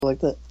like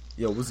that.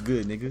 Yo, what's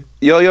good, nigga?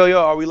 Yo,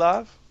 are we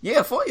live?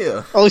 Yeah, for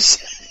you. Oh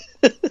shit!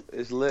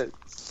 It's lit.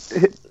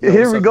 Yo,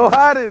 Here we up, go, man?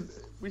 hiding.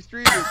 We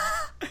streaming.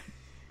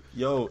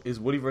 Yo, it's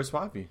Woody vs.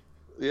 Poppy.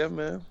 Yeah,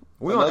 man.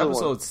 We're on Another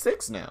episode one.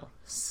 6 now.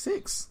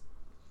 6.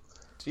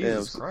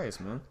 Jesus Christ,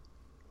 man.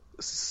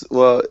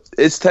 Well,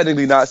 it's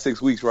technically not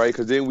 6 weeks, right?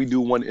 Because then we do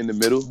one in the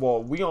middle.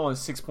 Well, we on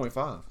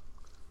 6.5.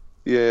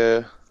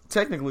 Yeah.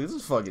 Technically, this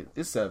is fuck it.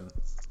 It's 7.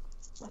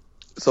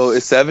 So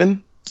it's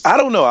 7? I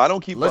don't know. I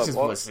don't keep Let's up. just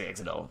put 6,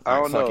 though. I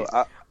don't Fuck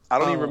know. it. I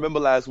don't even remember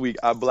last week.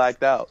 I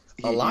blacked out.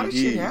 A lot of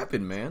shit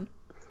happened, man.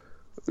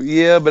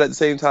 Yeah, but at the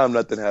same time,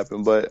 nothing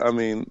happened. But, I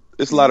mean,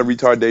 it's a lot of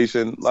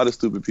retardation, a lot of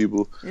stupid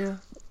people. Yeah.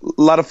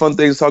 A lot of fun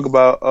things to talk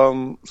about.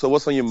 So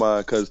what's on your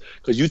mind? Because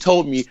you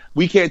told me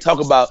we can't talk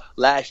about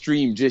last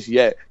stream just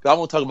yet. 'Cause I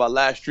want to talk about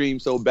last stream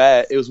so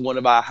bad. It was one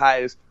of our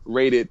highest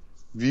rated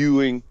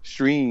viewing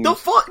streams. The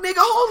fuck, nigga?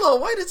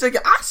 Hold on. Wait a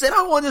second. I said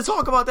I wanted to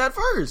talk about that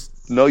first.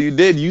 No, you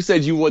did. You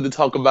said you wanted to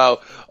talk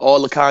about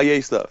all the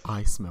Kanye stuff.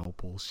 I smell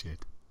bullshit.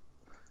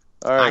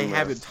 All right, I man.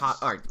 haven't taught.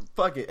 All right,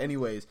 fuck it.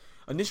 Anyways,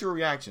 initial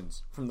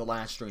reactions from the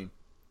last stream.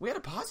 We had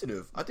a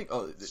positive. I think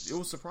it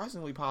was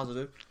surprisingly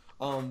positive.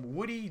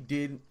 Woody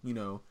did,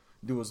 do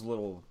his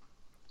little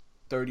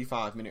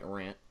 35-minute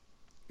rant,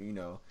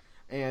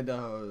 and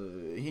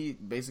he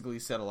basically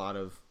set a lot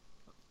of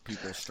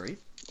people straight.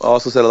 I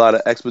also said a lot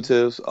of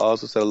expletives. I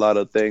also said a lot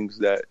of things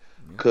that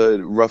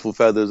could ruffle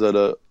feathers of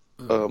the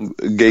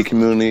gay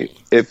community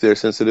if they're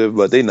sensitive,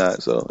 but they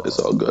not. So it's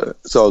all good.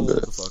 It's all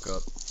good. Hold the fuck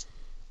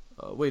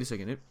up. Wait a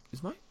second.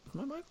 Is my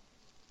mic?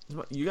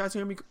 You guys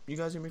hear me? You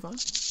guys hear me fine?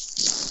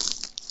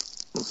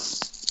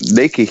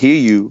 They can hear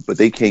you, but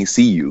they can't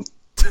see you.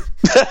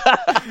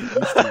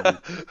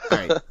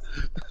 Alright.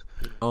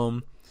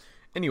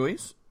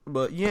 Anyways,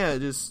 but yeah,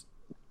 it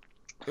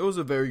was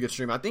a very good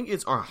stream. I think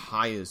it's our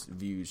highest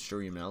viewed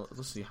stream now.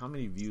 Let's see how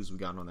many views we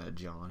got on that,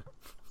 John.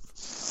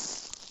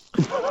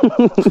 I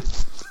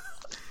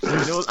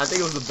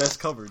think it was the best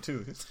cover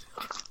too.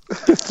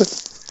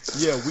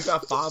 Yeah, we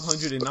got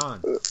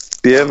 509.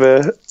 Yeah,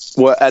 man.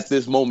 Well, at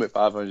this moment,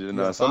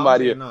 509. Yeah,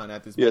 somebody, 509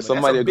 at this moment.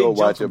 somebody will That's a go big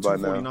watch jump it by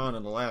from now. 249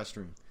 on the last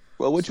stream.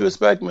 Well, what you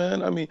expect,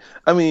 man? I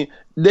mean,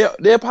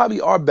 there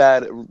probably are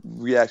bad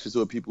reactions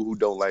to it, people who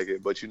don't like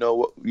it, but you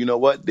know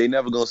what? They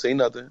never gonna say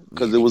nothing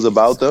because it was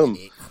about them.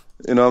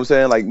 You know what I'm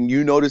saying? Like,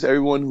 you notice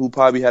everyone who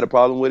probably had a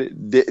problem with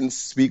it didn't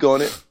speak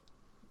on it.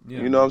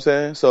 Yeah, you know what I'm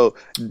saying? So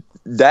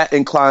that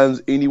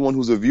inclines anyone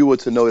who's a viewer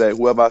to know that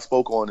whoever I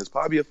spoke on is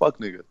probably a fuck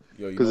nigga.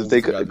 Yo, you know Because what if they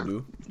we forgot could, to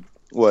do?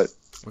 what?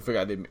 We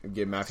forgot to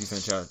get Matthew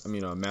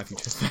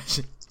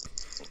Fashion.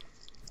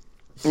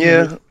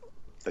 Yeah.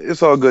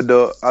 It's all good,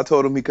 though. I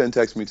told him he couldn't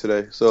text me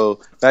today.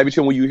 So, Matthew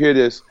Chin, when you hear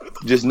this,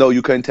 just know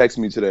you couldn't text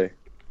me today.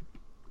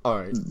 All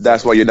right.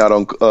 That's why you're not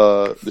on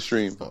the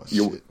stream. Oh,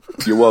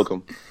 You're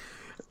welcome.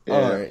 Yeah.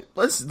 All right.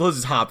 Let's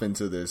just hop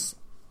into this.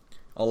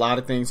 A lot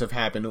of things have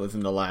happened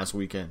within the last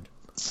weekend.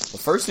 The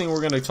first thing we're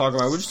going to talk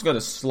about, we're just going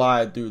to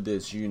slide through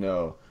this,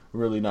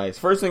 really nice.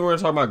 First thing we're going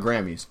to talk about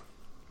Grammys.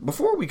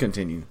 Before we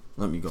continue,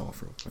 let me go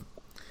off real quick.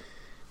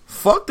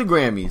 Fuck the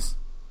Grammys.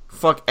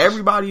 Fuck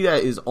everybody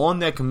that is on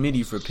that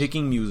committee for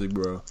picking music,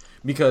 bro.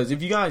 Because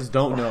if you guys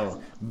don't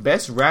know,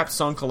 Best Rap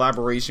Song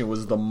Collaboration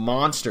was The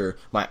Monster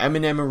by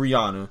Eminem and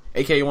Rihanna,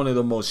 aka one of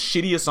the most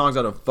shittiest songs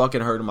I've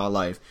fucking heard in my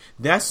life.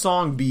 That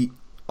song beat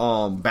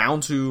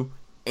Bound To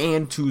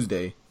and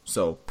Tuesday.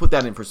 So put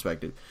that in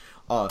perspective.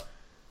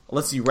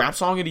 Let's see, Rap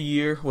Song of the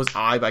Year was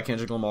I by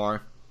Kendrick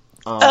Lamar.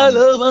 I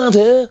love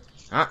Monster.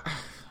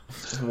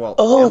 Well,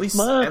 Oh,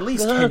 at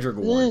least Kendrick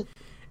won.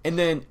 And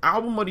then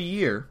Album of the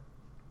Year,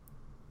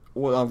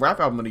 Rap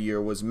Album of the Year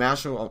was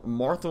Marshall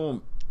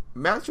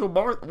Mathers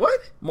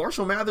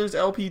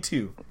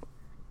LP2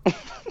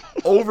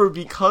 over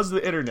Because of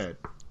the Internet.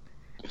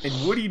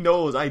 And Woody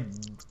knows I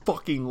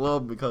fucking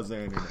love Because of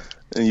the Internet.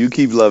 And you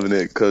keep loving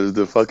it because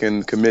the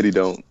fucking committee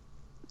don't.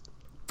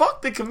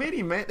 Fuck the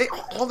committee, man.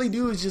 All they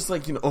do is just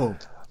like, the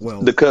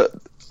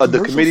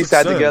committee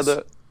sat success.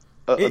 together.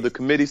 The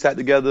committee sat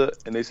together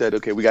and they said,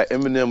 okay, we got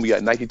Eminem, we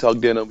got Nike Talk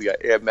Denim, we got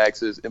Air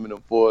Maxes,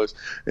 Eminem 4s,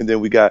 and then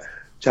we got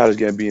Childish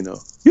Gambino.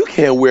 You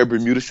can't wear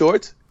Bermuda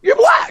shorts. You're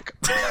black.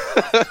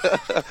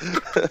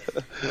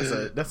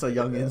 That's a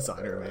young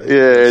insider, man.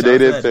 Yeah, they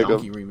didn't pick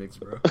Donkey him. remix,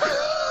 bro.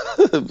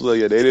 So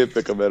yeah, they didn't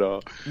pick him at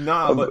all.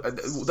 Nah, but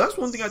that's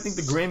one thing I think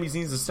the Grammys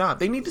needs to stop.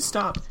 They need to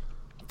stop.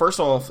 First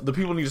off, the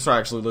people need to start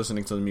actually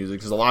listening to the music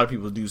because a lot of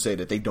people do say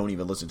that they don't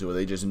even listen to it.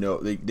 They just know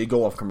they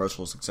go off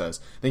commercial success.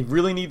 They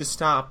really need to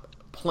stop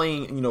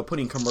playing,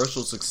 putting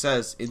commercial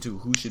success into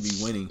who should be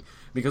winning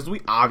because we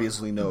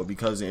obviously know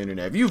Because of the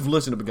Internet. If you've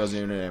listened to Because of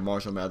the Internet and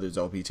Marshall Mathers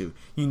LP2,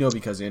 you know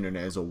Because of the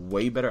Internet is a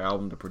way better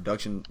album. The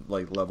production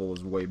level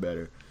is way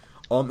better.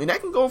 And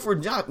that can go for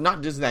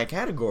not just that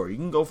category. You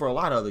can go for a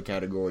lot of other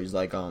categories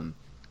like the Album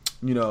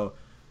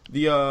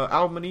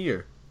of the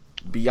Year.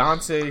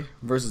 Beyonce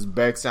versus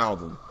Beck's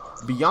album.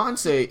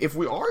 Beyonce, if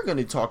we are going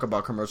to talk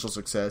about commercial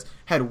success,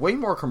 had way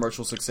more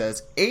commercial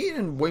success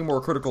and way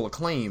more critical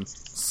acclaim.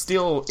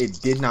 Still,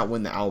 it did not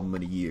win the Album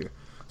of the Year.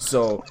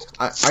 So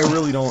I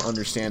really don't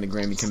understand the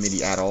Grammy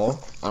committee at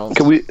all. I don't.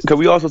 Can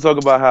we also talk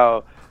about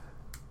how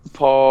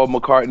Paul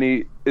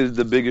McCartney is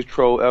the biggest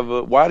troll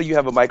ever? Why do you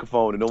have a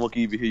microphone and no one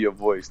can even hear your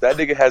voice? That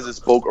nigga hasn't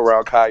spoke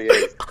around Kanye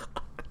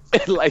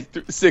in like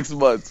 6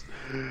 months.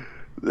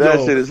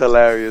 That shit is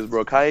hilarious,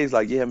 bro. Kanye's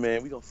like, yeah,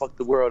 man, we gonna fuck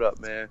the world up,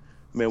 man.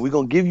 Man, we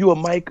gonna give you a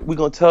mic. We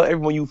gonna tell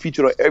everyone you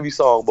featured on every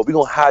song, but we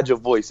gonna hide your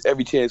voice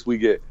every chance we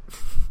get.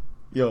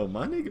 Yo,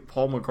 my nigga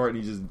Paul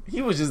McCartney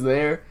he was just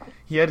there.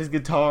 He had his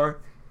guitar.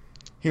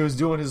 He was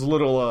doing his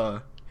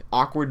little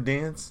awkward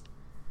dance.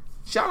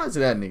 Shout out to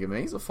that nigga,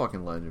 man. He's a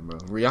fucking legend, bro.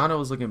 Rihanna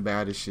was looking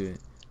bad as shit.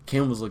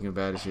 Kim was looking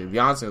bad as shit.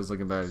 Beyonce was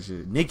looking bad as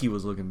shit. Nicki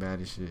was looking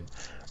bad as shit.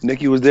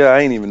 Nicki was there.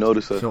 I ain't even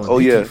notice her. Yo, oh,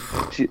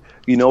 Nicki, yeah.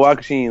 You know why?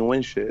 Because she ain't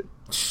win shit.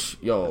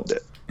 Yo.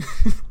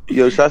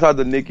 Yo, shout out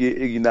to Nicki and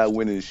Iggy not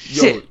winning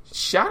shit. Yo,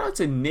 shout out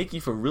to Nicki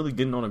for really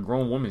getting on a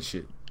grown woman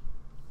shit.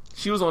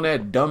 She was on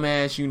that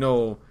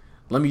dumbass,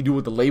 let me do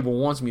what the label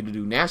wants me to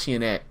do. Now she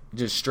in that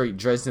just straight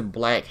dressed in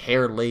black,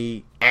 hair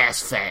laid,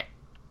 ass fat.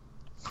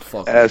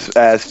 Fuck.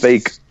 Ass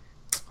fake.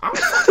 I don't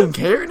fucking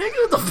care, nigga.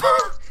 What the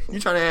fuck? You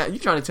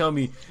trying to tell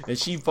me that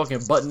she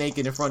fucking butt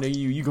naked in front of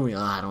you? You gonna be,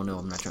 I don't know.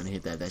 I'm not trying to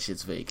hit that. That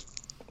shit's fake.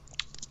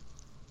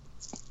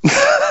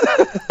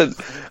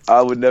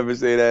 I would never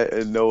say that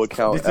in no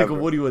account. This nigga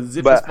Woody would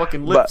zip his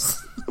fucking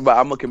lips. But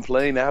I'm gonna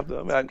complain after.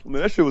 I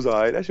mean, that shit was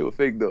alright. That shit was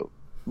fake though.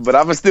 But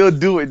I'ma still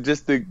do it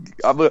just to.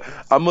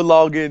 I'ma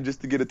log in just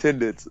to get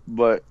attendance.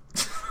 But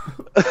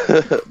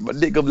my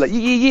dick gonna be like,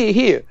 yeah,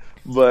 here.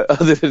 But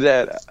other than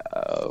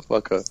that,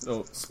 fuck her.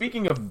 So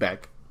speaking of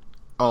Beck,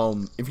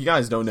 if you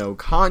guys don't know,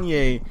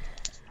 Kanye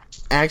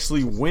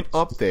actually went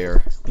up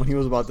there when he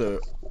was about to,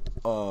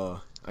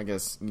 I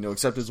guess,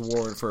 accept his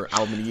award for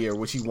Album of the Year,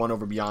 which he won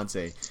over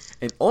Beyonce,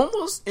 and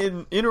almost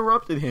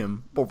interrupted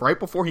him. But right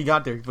before he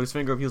got there, he put his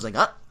finger up. He was like,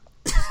 ah.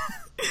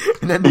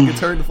 And that nigga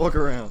turned the fuck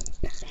around.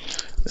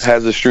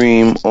 Has a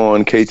stream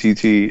on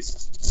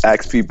KTT.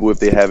 Ask people if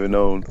they haven't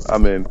known.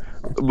 I'm in.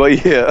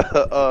 But yeah,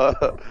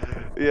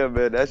 yeah,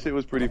 man, that shit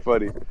was pretty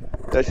funny.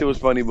 That shit was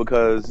funny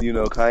because,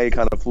 Kanye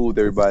kind of fooled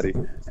everybody.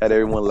 Had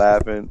everyone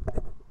laughing.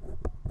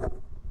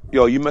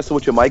 Yo, you messing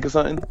with your mic or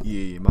something?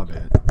 Yeah, my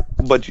bad.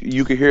 But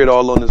you can hear it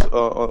all on this,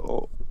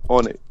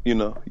 on it. You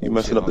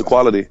messing up the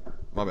quality.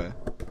 My bad.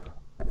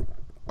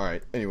 All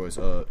right. Anyways,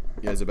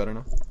 yeah, is it better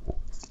now?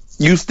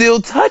 You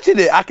still touching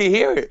it? I can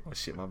hear it. Oh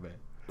shit, my bad.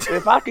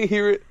 If I can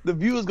hear it, the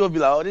viewers gonna be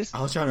like, "Oh, this."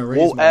 I was trying to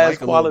raise my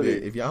mic a little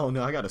bit. If y'all don't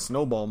know, I got a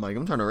snowball mic.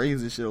 I'm trying to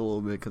raise this shit a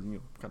little bit because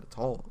I'm kind of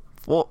tall.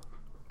 Well,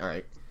 all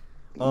right.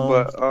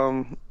 But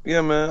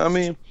yeah, man. I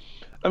mean,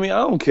 I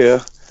don't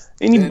care.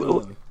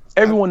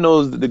 Everyone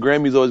knows that the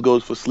Grammys always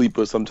goes for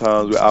sleeper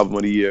sometimes with Album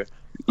of the Year.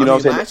 You know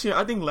what I'm saying?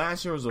 I think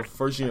last year was the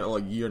first year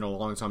in a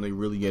long time they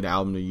really get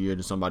Album of the Year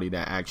to somebody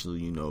that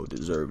actually,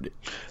 deserved it.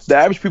 The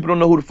average people don't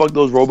know who the fuck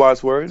those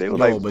robots were. They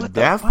were but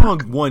Daft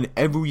Punk won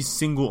every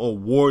single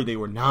award they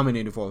were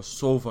nominated for. I was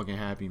so fucking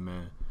happy,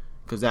 man.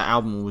 Because that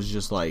album was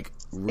just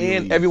really...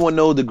 And everyone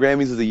knows the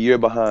Grammys is a year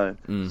behind.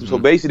 Mm-hmm. So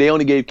basically they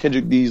only gave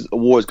Kendrick these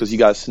awards because he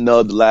got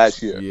snubbed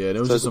last year. Yeah,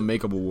 there was just some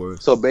makeup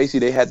awards. So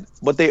basically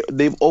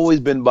they've always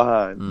been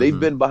behind. Mm-hmm. They've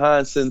been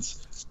behind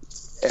since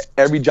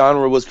every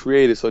genre was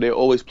created, so they're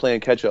always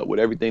playing catch up with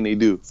everything they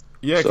do.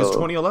 Yeah, because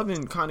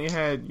 2011 Kanye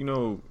had,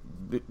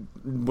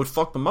 what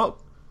fucked them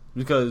up.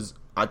 Because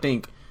I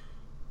think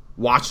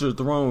Watch the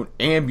Throne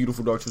and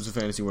Beautiful Dark Twisted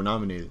Fantasy were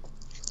nominated.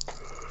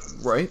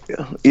 Right?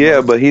 Yeah,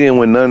 but he didn't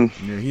win none.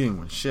 Yeah, he didn't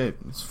win shit.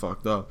 It's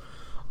fucked up.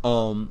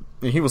 And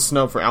he was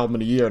snubbed for Album of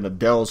the Year, and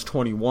Adele's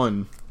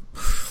 21.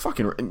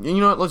 Fucking, you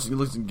know what? Let's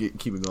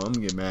keep it going. I'm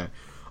gonna get mad.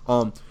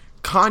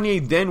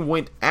 Kanye then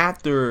went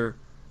after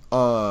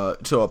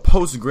to a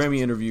post Grammy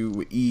interview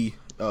with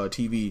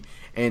TV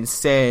and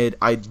said,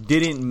 I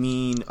didn't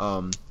mean,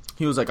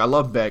 he was like, I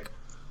love Beck,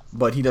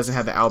 but he doesn't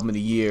have the Album of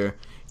the Year.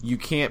 You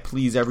can't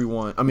please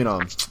everyone. I mean,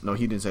 no,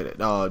 he didn't say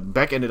that.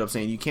 Beck ended up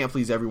saying, you can't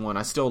please everyone.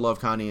 I still love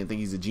Kanye and think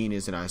he's a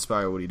genius, and I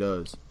aspire to do what he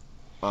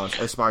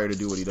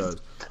does.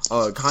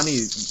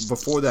 Kanye,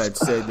 before that,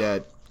 said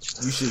that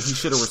he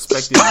should have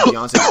respected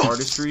Beyonce's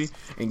artistry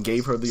and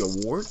gave her the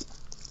award.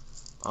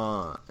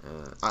 I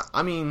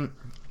mean,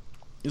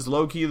 it's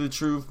low-key the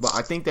truth, but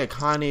I think that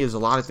Kanye has a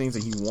lot of things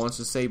that he wants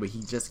to say, but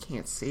he just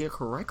can't say it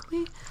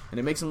correctly, and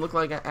it makes him look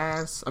like an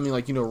ass. I mean,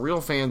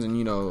 real fans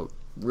and,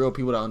 real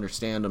people that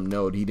understand him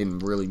know that he didn't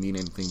really mean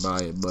anything by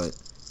it, but,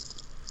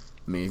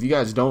 I mean, if you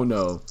guys don't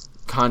know,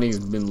 Kanye's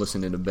been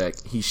listening to Beck.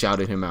 He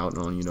shouted him out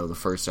on, the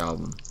first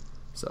album.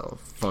 So,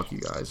 fuck you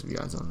guys if you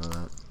guys don't know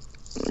that.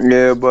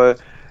 Yeah, but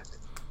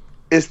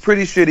it's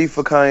pretty shitty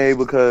for Kanye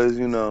because,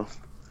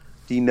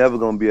 he never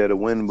gonna be able to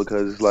win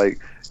because it's like,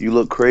 you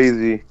look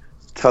crazy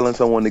telling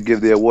someone to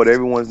give their award.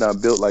 Everyone's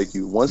not built like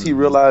you. Once he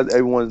realized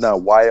everyone's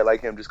not wired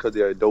like him just because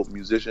they're a dope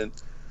musician,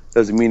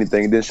 doesn't mean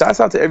anything. Then shouts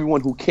out to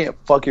everyone who can't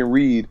fucking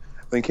read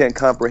and can't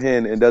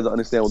comprehend and doesn't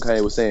understand what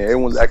Kanye was saying.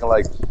 Everyone's acting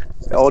like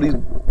all these...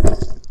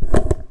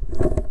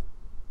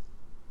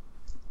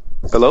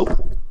 Hello?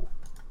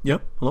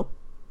 Yep, hello?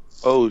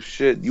 Oh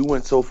shit! You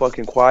went so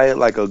fucking quiet,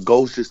 like a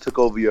ghost just took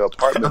over your I'm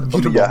apartment, over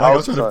muting your my mic. I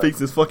was house. trying to Son. fix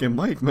this fucking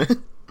mic, man.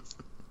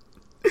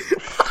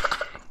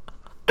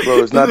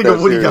 Bro, it's not This that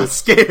nigga Woody got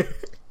serious. scared.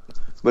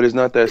 But it's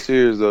not that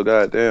serious though.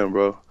 Goddamn,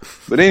 bro.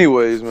 But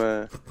anyways,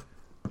 man.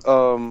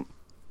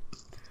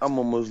 I'm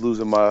almost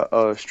losing my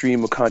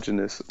stream of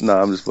consciousness.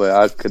 Nah, I'm just playing.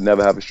 I could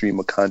never have a stream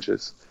of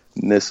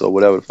consciousness or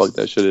whatever the fuck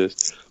that shit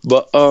is.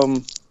 But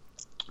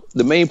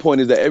the main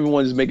point is that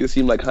everyone is making it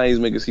seem like Kanye's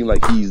making it seem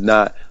like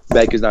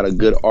Beck is not a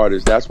good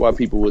artist. That's why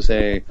people were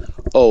saying,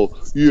 oh,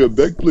 yeah,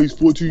 Beck plays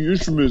 14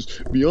 instruments.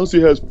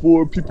 Beyonce has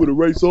 4 people to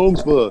write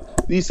songs for her.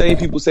 These same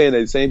people saying that,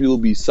 the same people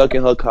be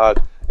sucking her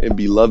cock and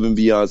be loving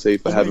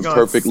Beyonce for having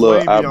perfect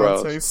little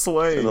eyebrows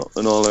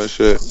and all that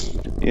shit.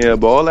 Yeah,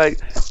 but all like,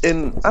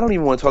 and I don't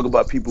even want to talk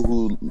about people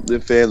who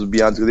live fans of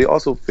Beyonce, because they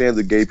also fans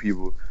of gay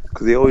people,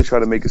 because they always try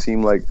to make it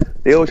seem like,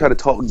 they always try to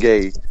talk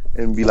gay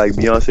and be like,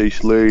 Beyonce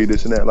slay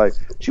this and that. Like,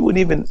 she wouldn't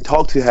even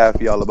talk to half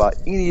of y'all about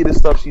any of the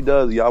stuff she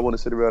does. Y'all want to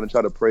sit around and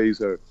try to praise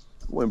her.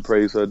 Wouldn't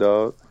praise her,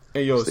 dog.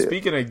 Hey, yo,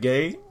 speaking of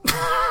gay,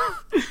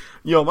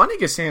 yo, my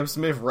nigga Sam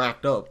Smith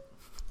racked up.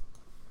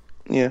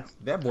 Yeah.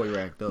 That boy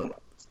racked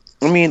up.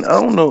 I mean, I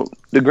don't know.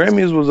 The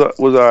Grammys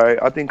was alright.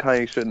 I think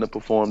Kanye shouldn't have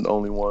performed the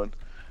only one.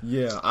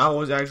 Yeah, I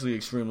was actually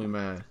extremely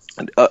mad.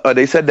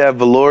 They said that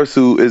velour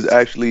suit is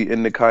actually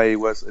in the Kanye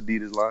West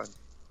Adidas line.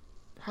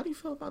 How do you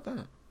feel about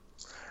that?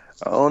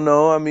 I don't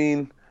know. I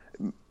mean,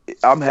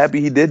 I'm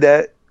happy he did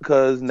that,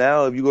 because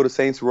now if you go to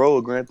Saints Row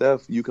or Grand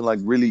Theft, you can like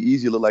really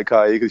easily look like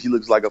Kanye, because he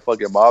looks like a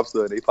fucking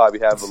mobster. And they probably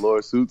have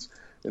velour suits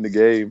in the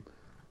game.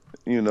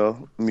 You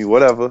know, I mean,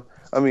 whatever.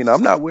 I mean,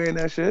 I'm not wearing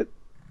that shit.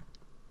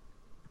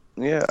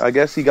 Yeah, I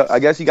guess he got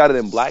it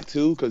in black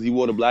too, because he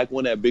wore the black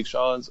one at Big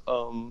Sean's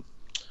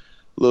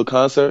little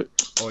concert.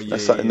 Oh yeah,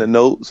 That's in the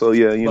note. So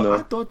yeah, you but know.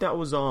 I thought that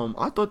was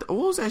what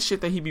was that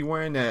shit that he be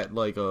wearing, that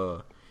like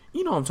you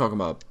know what I'm talking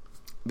about,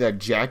 that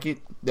jacket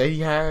that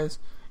he has,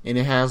 and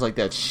it has like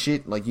that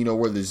shit, like, you know,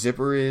 where the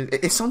zipper is.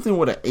 It's something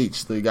with an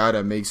H, the guy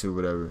that makes it, or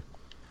whatever.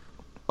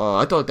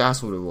 I thought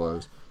that's what it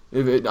was.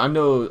 I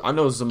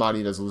know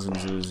somebody that's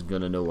listening to this is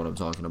gonna know what I'm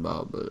talking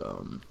about, but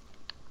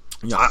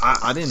yeah,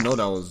 I didn't know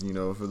that was, you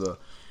know, for the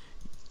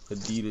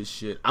Adidas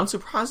shit. I'm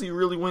surprised he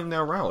really went in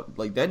that route.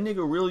 Like, that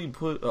nigga really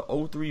put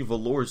a 03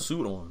 velour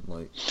suit on.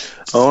 Like,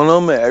 I don't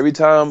know, man. Every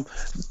time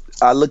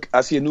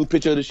I see a new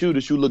picture of the shoe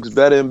looks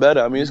better and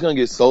better. I mean, it's gonna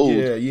get sold.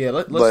 yeah.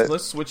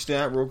 Let's switch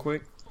that real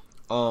quick.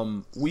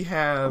 We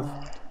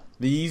have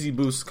the Yeezy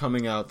Boost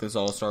coming out this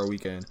All-Star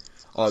weekend.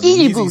 The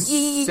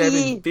Yeezy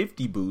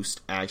 750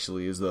 Boost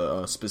actually is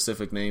the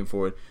specific name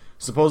for it.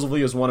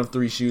 Supposedly is one of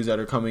 3 shoes that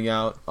are coming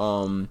out.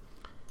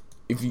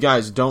 If you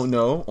guys don't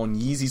know, on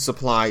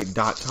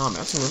YeezySupply.com,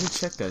 actually, let me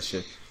check that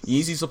shit.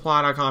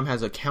 YeezySupply.com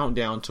has a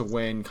countdown to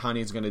when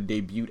Kanye's gonna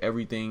debut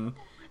everything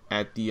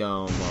at the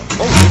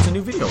there's a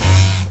new video.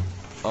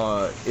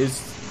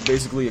 It's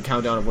basically a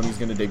countdown of when he's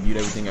gonna debut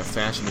everything at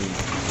Fashion Week,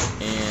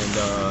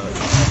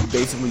 and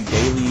basically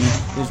daily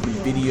there's been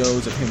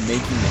videos of him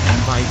making the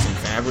invites and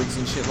fabrics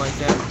and shit like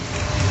that.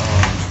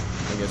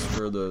 I guess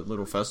for the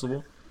little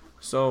festival.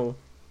 So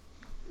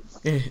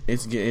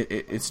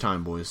it's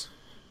time, boys.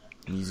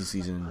 Yeezy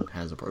season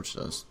has approached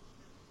us.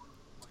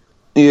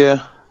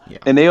 Yeah.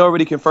 And they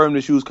already confirmed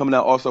the shoes coming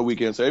out All-Star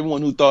weekend. So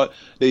everyone who thought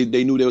they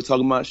knew they were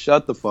talking about,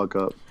 shut the fuck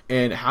up.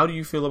 And how do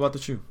you feel about the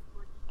shoe?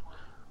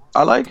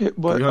 I like it,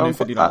 but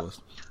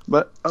 $350.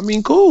 But I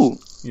mean, cool.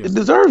 Yeah. It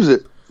deserves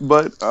it.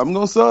 But I'm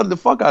gonna sell the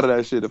fuck out of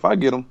that shit if I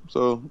get them.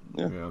 So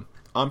yeah.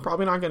 I'm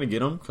probably not gonna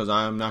get them because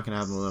I'm not gonna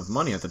have enough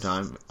money at the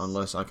time,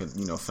 unless I can,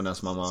 you know,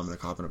 finesse my mom into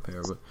copping a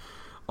pair. But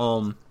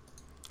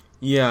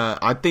yeah,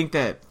 I think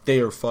that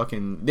they are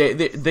fucking.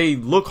 They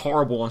look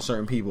horrible on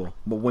certain people,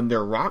 but when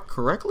they're rocked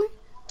correctly,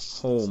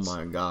 oh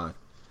my god.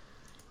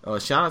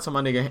 Shout out to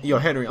my nigga, yo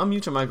Henry.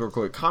 Unmute your mic real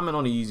quick. Comment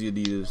on the Yeezy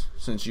Adidas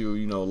since you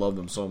love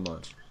them so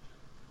much.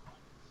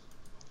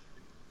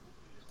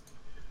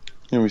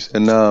 Henry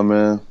said, "Nah,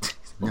 man."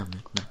 Nah.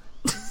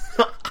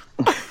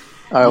 All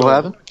right, what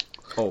happened?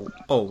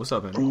 Oh, what's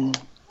up, Henry?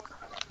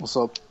 What's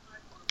up?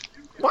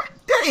 What?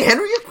 Hey,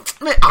 Henry.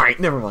 Man, all right,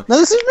 never mind. No,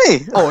 this is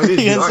me. Oh, it is. You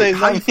You. didn't All say right,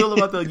 how do you nothing. feel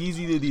about the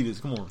Yeezy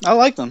Adidas? Come on. I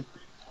like them.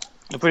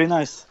 They're pretty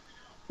nice.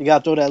 You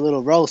gotta throw that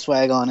little roll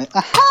swag on it. The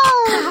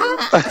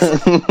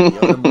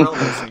umbrella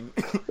racing.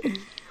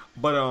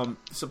 But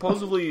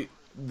supposedly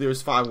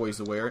there's 5 ways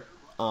to wear it.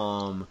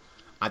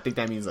 I think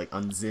that means like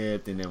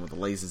unzipped and then with the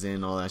laces in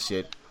and all that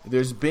shit.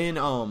 There's been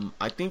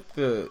I think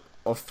the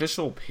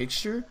official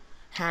picture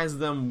has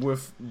them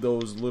with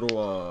those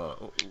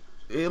little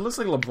it looks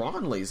like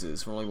LeBron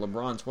laces from like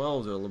LeBron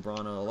 12s or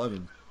LeBron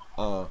 11.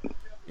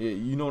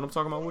 You know what I'm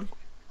talking about, Woody?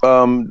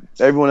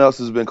 Everyone else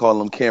has been calling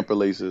them camper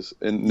laces,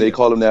 and they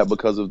call them that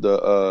because of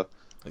the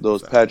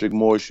those Patrick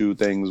Moore shoe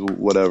things,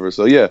 whatever.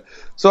 So yeah.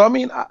 So I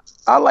mean,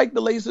 I like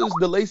the laces.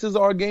 The laces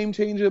are a game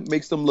changer. It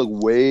makes them look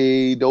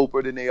way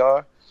doper than they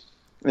are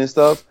and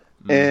stuff.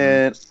 Mm-hmm.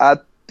 And I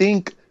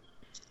think,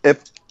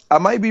 if I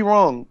might be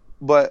wrong,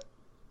 but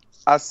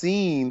I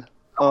seen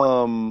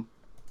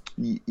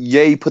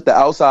Ye put the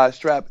outside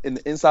strap in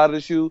the inside of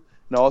the shoe,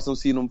 and I also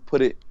seen them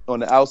put it on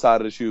the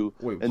outside of the shoe,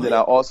 and then I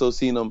also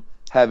seen them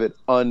have it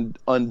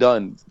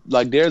undone.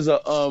 Like there's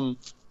a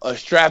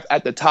strap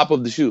at the top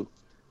of the shoe.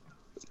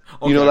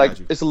 Okay, you know, like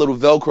it's a little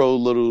Velcro,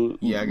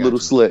 little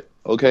slit.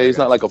 Okay, it's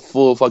not like a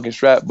full fucking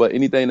strap, but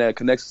anything that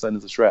connects to something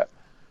is a strap.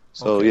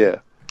 So yeah,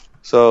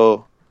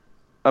 so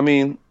I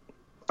mean,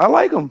 I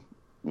like them.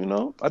 You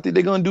know, I think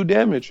they're gonna do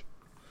damage,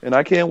 and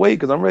I can't wait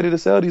because I'm ready to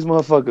sell these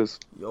motherfuckers.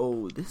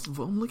 Yo,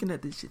 I'm looking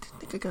at this shit. I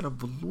think I got a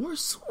velour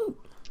suit.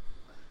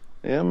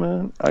 Yeah,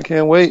 man, I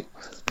can't wait.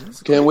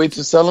 Can't wait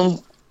to sell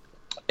them.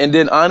 And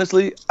then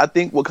honestly, I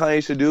think what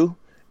Kanye should do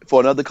for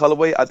another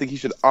colorway, I think he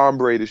should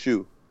ombre the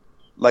shoe.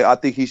 Like, I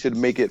think he should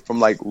make it from,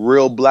 like,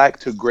 real black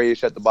to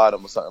grayish at the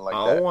bottom or something like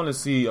that. I want to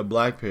see a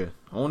black pair.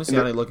 I want to see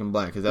how they look in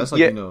black, because that's like,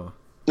 you know.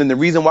 And the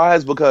reason why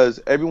is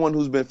because everyone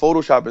who's been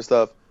photoshopping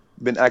stuff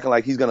been acting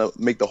like he's going to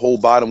make the whole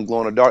bottom glow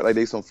in the dark like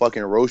they some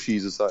fucking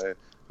Roshis or something.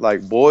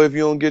 Like, boy, if you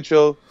don't get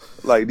your...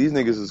 Like, these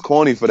niggas is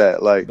corny for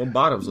that. Like, the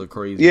bottoms look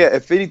crazy. Yeah,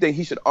 if anything,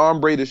 he should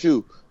ombre the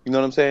shoe. You know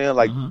what I'm saying?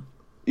 Like,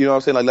 you know what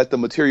I'm saying? Like, let the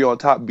material on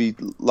top be,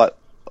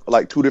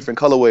 like two different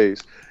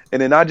colorways.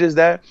 And then not just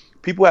that...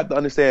 People have to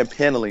understand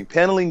paneling.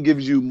 Paneling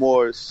gives you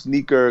more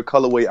sneaker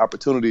colorway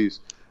opportunities,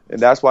 and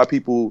that's why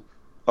people,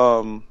 you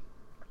know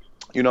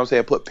what I'm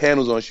saying, put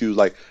panels on shoes.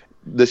 Like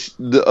the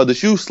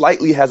shoe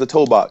slightly has a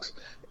toe box,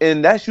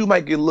 and that shoe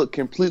might look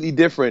completely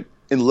different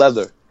in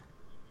leather.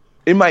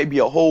 It might be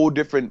a whole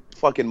different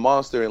fucking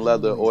monster in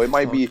leather, or it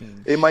might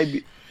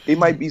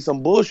be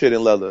some bullshit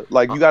in leather.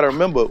 Like you got to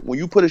remember, when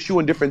you put a shoe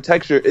in different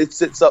texture, it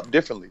sits up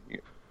differently.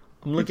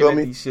 I'm looking at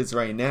these shits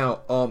right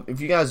now.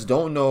 If you guys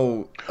don't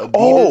know,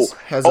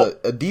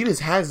 Adidas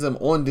has them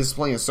on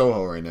display in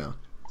Soho right now.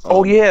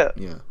 Yeah.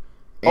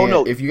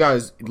 And if you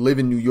guys live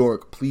in New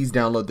York, please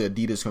download the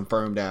Adidas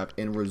Confirmed app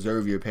and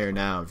reserve your pair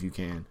now if you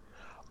can.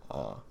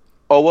 What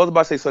was I about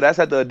to say? So that's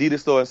at the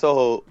Adidas store in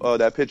Soho.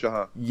 That picture,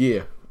 huh?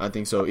 Yeah, I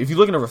think so. If you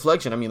look in the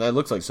reflection, I mean that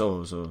looks like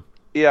Soho. So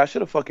yeah, I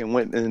should have fucking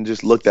went and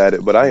just looked at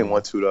it, but I didn't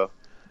want to though.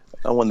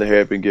 I wanted to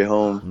hurry up and get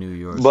home. New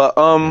York, but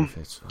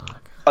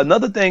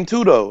another thing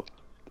too, though,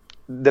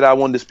 that I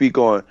wanted to speak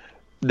on,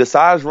 the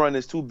size run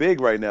is too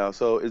big right now.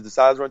 So is the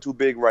size run too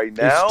big right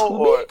now?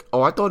 Big?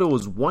 Oh, I thought it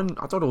was one.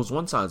 I thought it was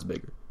one size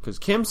bigger because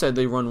Kim said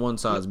they run one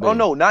size bigger. Oh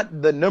no,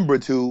 not the number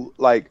 2,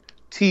 like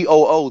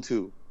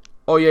TOO2.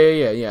 Oh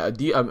yeah.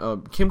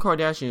 Kim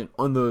Kardashian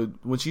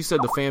when she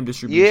said the fam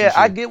distribution. Yeah,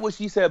 I get what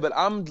she said, but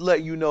I'm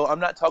letting you know I'm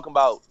not talking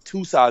about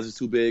 2 sizes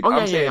too big.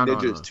 I'm saying they're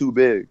just too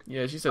big.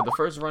 Yeah, she said the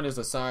first run is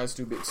a size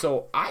too big.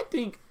 So I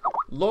think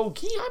low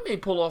key I may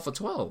pull off a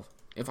 12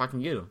 if I can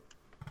get them.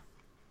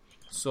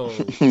 So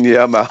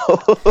yeah, I'm out.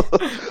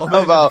 I'm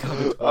out.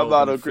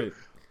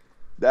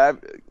 That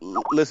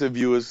listen,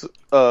 viewers.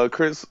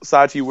 Chris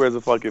Sachi wears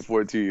a fucking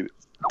 14,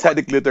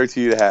 technically a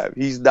 13 and a half.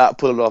 He's not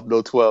pulling off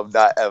no 12,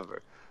 not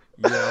ever.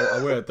 Yeah,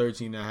 I wear a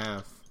 13 and a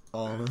half.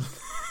 I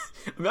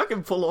mean, I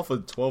can pull off a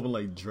 12 in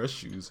like dress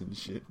shoes and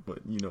shit, but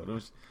you know,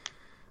 those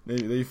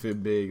they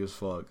fit big as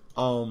fuck.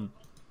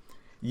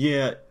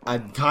 Yeah,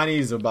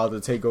 Kanye's about to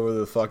take over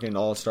the fucking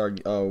All-Star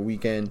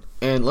weekend,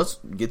 and let's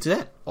get to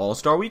that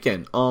All-Star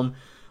weekend.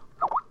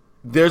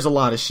 There's a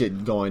lot of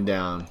shit going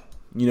down.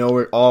 You know,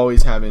 we're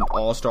always having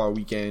All-Star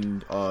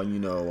weekend.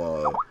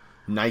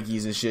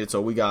 Nikes and shit.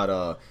 So we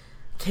got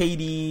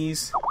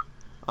KD's,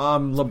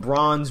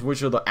 LeBrons,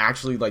 which are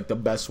actually like the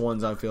best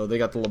ones. I feel they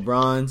got the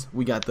LeBrons.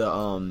 We got the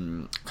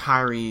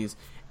Kyries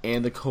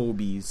and the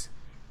Kobe's,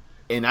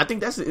 and I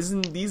think these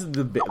are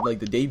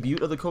the debut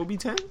of the Kobe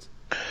 10s.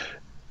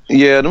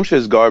 Yeah, them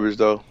shit's garbage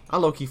though. I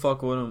low key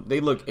fuck with them. They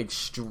look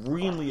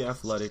extremely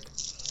athletic.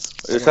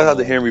 Shout out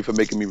to Henry for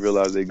making me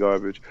realize they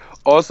garbage.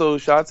 Also,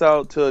 shouts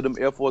out to them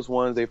Air Force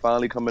Ones. They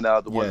finally coming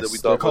out. The ones that we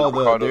thought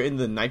were they're in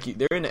the Nike.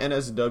 They're in the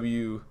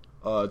NSW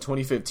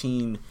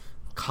 2015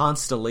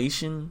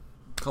 Constellation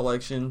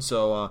collection.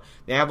 So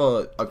they have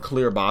a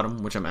clear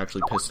bottom, which I'm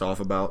actually pissed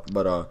off about.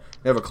 But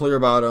they have a clear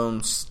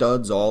bottom,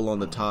 studs all on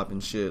the top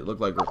and shit.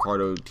 Look like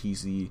Ricardo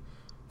TC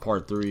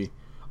Part 3.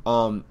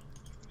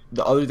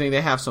 The other thing,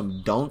 they have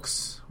some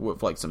dunks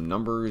with like some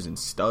numbers and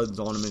studs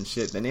on them and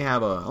shit. Then they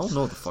have I don't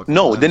know what the fuck.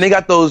 No, then they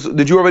got those.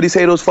 Did you already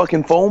say those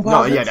fucking foam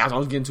pockets? No, yeah, that's what I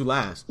was getting to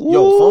last.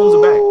 Yo, foams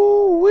are back.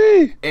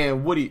 Wee.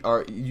 And Woody,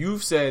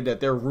 you've said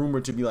that they're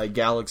rumored to be like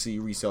Galaxy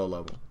resale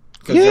level.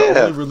 Because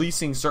they're only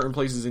releasing certain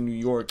places in New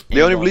York.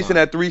 They're only releasing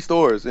at 3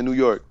 stores in New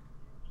York.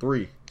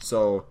 3.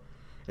 So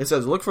it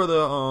says look for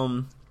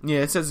the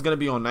it says it's gonna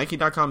be on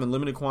Nike.com in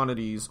limited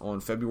quantities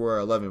on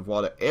February 11th,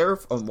 while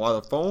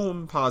the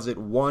Foamposite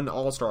 1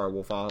 All-Star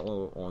will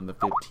follow on the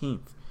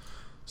 15th.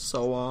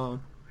 So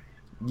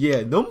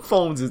them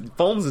foams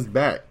is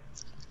back.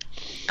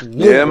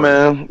 Yeah,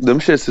 man, them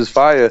shits is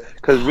fire.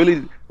 Because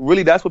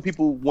really, that's what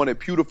people wanted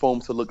pewter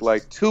foams to look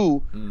like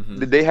too.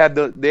 Mm-hmm. They had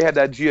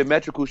that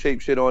geometrical shape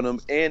shit on them,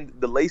 and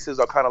the laces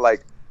are kind of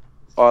like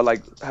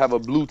have a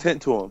blue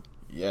tint to them.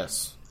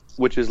 Yes.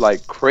 Which is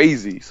like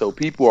crazy. So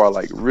people are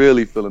like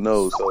really feeling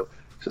those. So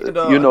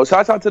you know,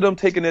 shout out to them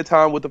taking their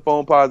time with the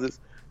Foamposites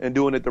and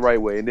doing it the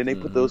right way. And then they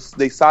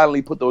they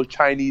silently put those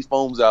Chinese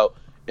foams out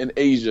in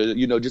Asia,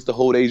 just to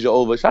hold Asia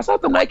over. Shouts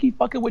out to Nike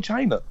fucking with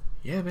China.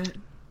 Yeah, man.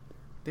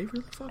 They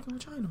really fucking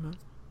with China, man.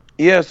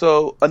 Yeah,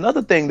 so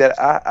another thing that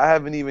I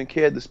haven't even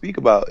cared to speak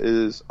about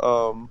is,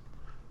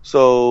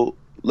 so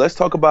let's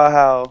talk about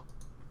how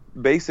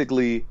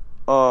basically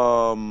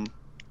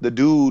the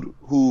dude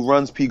who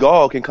runs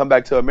Pigalle can come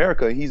back to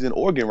America, and he's in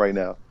Oregon right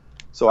now.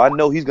 So I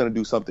know he's going to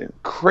do something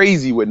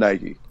crazy with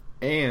Nike.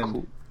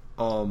 And,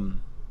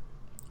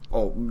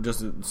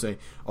 just to say,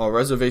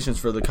 reservations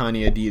for the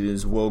Kanye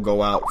Adidas will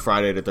go out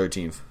Friday the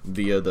 13th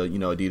via the,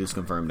 Adidas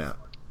confirmed app.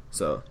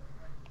 So,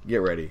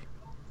 get ready.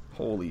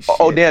 Holy shit.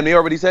 Oh, damn, they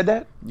already said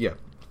that? Yeah.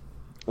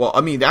 Well,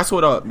 I mean, that's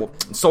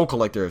what Soul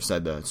Collector have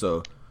said that.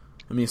 So,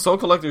 I mean, Soul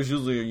Collector is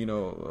usually,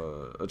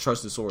 a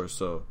trusted source.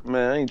 So,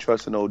 man, I ain't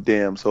trusting no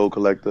damn Soul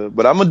Collector,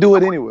 but I'm gonna do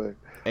it anyway.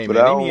 Hey, but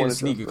man, they need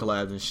sneaker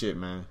collabs and shit,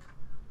 man.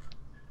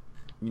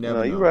 You never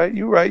know.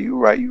 You're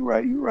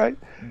right.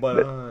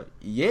 But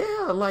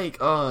yeah, like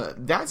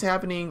that's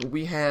happening.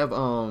 We have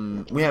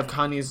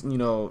Kanye's,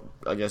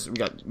 I guess we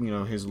got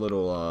his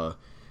little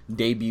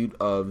debut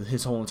of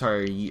his whole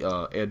entire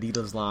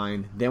Adidas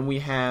line. Then we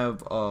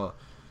have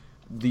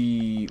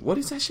the what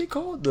is that shit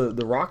called?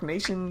 The Rock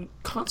Nation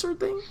concert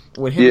thing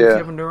with him and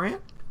Kevin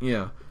Durant.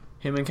 Yeah,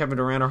 him and Kevin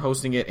Durant are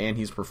hosting it, and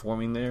he's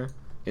performing there.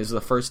 It's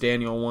the first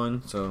annual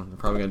one, so they're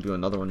probably gonna do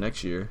another one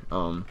next year.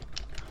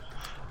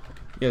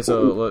 Yeah,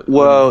 so what do you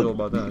feel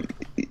about that?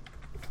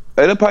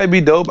 It'll probably be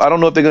dope. I don't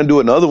know if they're gonna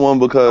do another one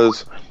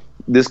because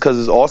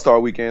it's All-Star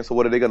Weekend. So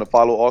what are they gonna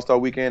follow All-Star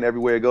Weekend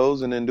everywhere it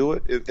goes and then do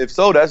it? If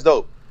so, that's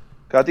dope.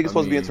 'Cause I think it's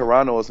supposed to be in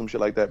Toronto or some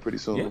shit like that pretty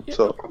soon. Yeah,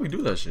 so they'll probably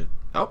do that shit.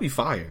 That'll be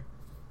fire.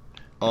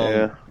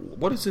 Yeah.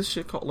 What is this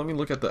shit called? Let me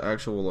look at the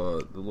actual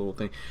the little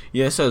thing.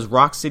 Yeah, it says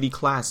Rock City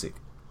Classic.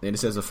 Then it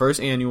says the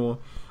first annual,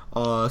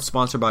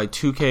 sponsored by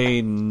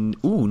 2K,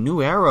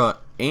 New Era,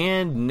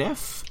 and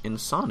Neff and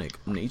Sonic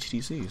and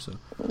HTC. So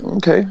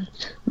okay,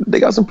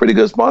 they got some pretty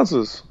good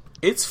sponsors.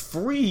 It's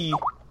free.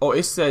 Oh,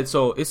 it said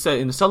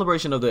in the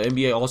celebration of the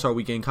NBA All-Star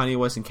Weekend, Kanye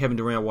West and Kevin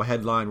Durant will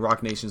headline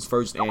Rock Nation's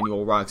first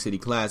annual Rock City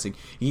Classic.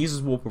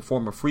 Yeezus will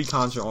perform a free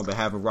concert on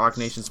behalf of Rock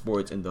Nation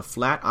Sports in the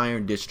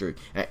Flatiron District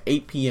at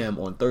 8 p.m.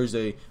 on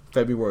Thursday,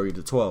 February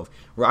the 12th.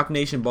 Rock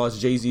Nation boss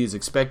Jay-Z is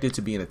expected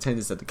to be in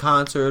attendance at the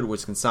concert,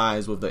 which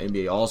coincides with the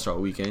NBA All-Star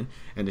Weekend,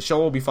 and the show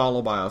will be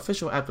followed by an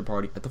official after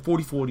party at the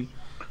 4040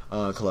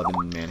 Club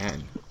in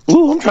Manhattan.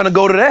 Ooh, I'm trying to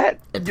go to that.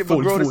 At Get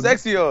my girl the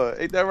sexy on.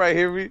 Ain't that right,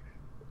 Henry?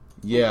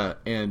 Yeah,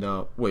 and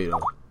wait.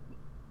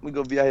 We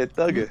gonna be out here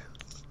thugging.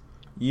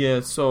 Yeah,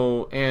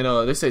 so and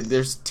they said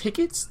there's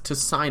tickets to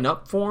sign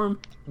up for them.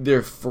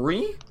 They're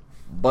free,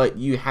 but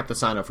you have to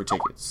sign up for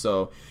tickets.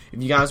 So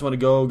if you guys want to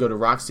go to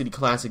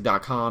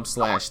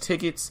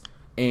rockcityclassic.com/tickets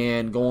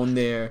and go on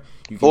there.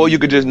 You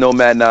could just know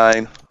Matt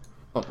 9.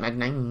 Oh, Matt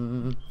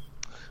 9.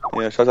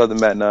 Yeah, shout out to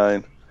Matt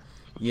 9.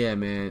 Yeah,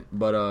 man.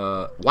 But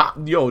wow,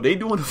 they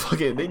doing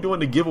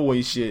the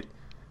giveaway shit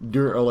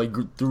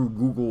during through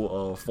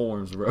Google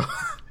Forms, bro.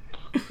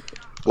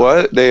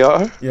 What? They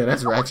are? Yeah,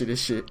 that's ratchet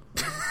as shit.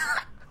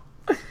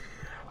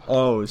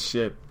 Oh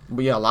shit.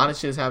 But yeah, a lot of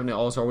shit's happening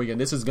All-Star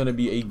Weekend. This is gonna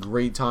be a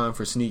great time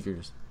for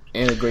sneakers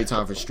and a great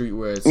time for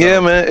streetwear itself.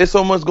 Yeah, man, it's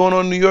so much going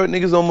on in New York.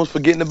 Niggas almost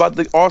forgetting about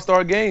the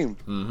All-Star game.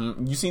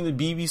 Mm-hmm. You seen the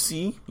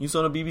BBC? You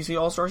saw the BBC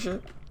All-Star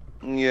shit?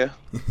 Yeah.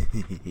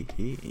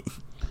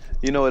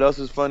 You know what else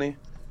is funny?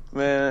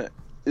 Man,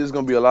 there's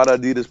gonna be a lot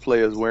of Adidas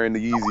players wearing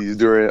the Yeezys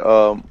during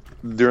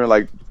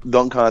like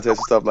dunk contests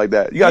and stuff like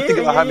that. You gotta think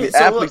about how many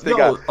athletes they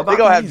got. They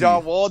gonna have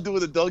John Wall doing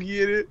the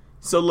dunky in it.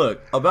 So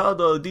look, about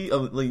the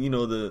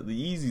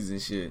Yeezys and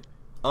shit.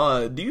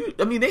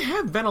 They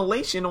have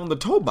ventilation on the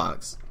toe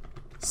box.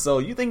 So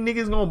you think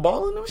niggas gonna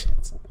ball in them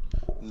shits?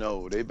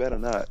 No, they better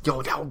not.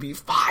 Yo, that would be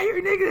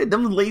fire, nigga.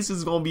 Them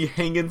laces gonna be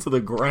hanging to the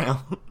ground.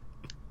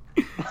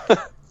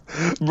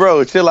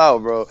 Bro, chill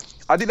out, bro.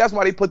 I think that's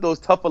why they put those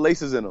tougher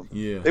laces in them.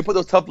 Yeah. They put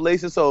those tough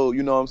laces so,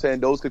 you know what I'm saying,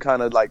 those could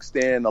kind of like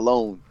stand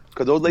alone.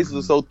 Because those laces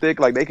are so thick,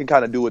 like they can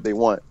kind of do what they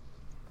want.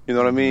 You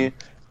know what I mean?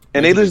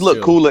 And they just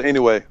look cooler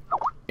anyway.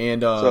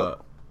 And,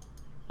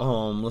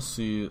 let's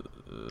see.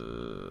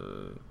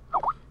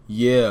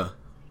 Yeah.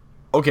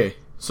 Okay.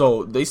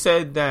 So they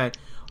said that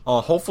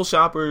hopeful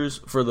shoppers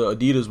for the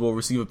Adidas will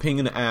receive a ping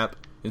in the app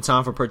in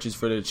time for purchase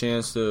for the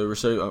chance to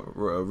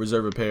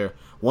reserve a pair.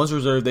 Once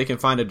reserved, they can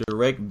find a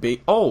direct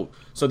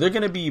so they're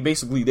going to be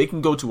basically, they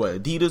can go to a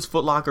Adidas,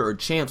 Foot Locker, or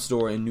Champ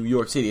store in New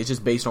York City. It's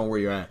just based on where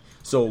you're at.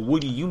 So,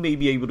 Woody, you may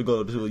be able to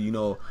go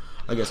to,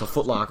 I guess a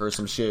Foot Locker or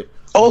some shit.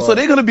 Oh, so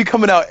they're going to be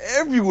coming out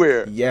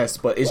everywhere. Yes,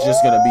 but it's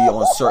just going to be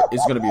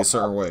it's going to be a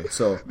certain way.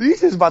 So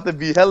these is about to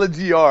be hella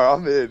GR.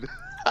 I'm in.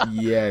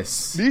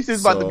 Yes. These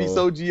is about to be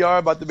so GR,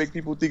 about to make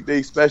people think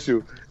they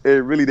special.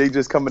 And really, they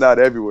just coming out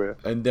everywhere.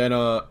 And then,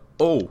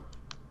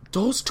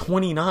 those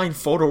 29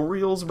 photo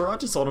reels, bro. I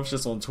just saw them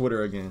shits on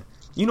Twitter again.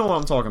 You know what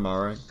I'm talking about,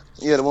 right?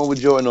 Yeah, the one with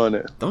Jordan on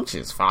it. Them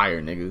shit's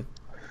fire, nigga.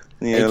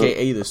 Yeah.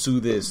 AKA the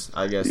Sue This.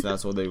 I guess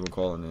that's what they were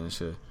calling it and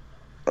shit.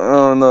 I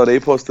don't know. They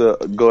supposed to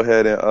go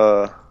ahead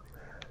and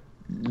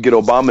get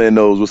Obama in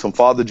those with some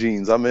father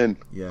jeans. I'm in.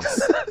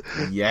 Yes.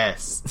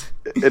 Yes.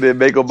 And then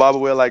make Obama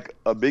wear like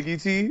a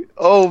Biggie tee.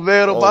 Oh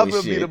man, Holy Obama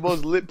would be shit. the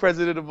most lit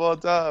president of all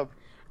time.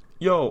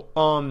 Yo,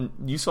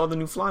 you saw the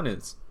new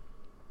Flyknits?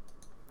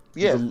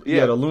 Yeah,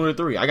 The Lunar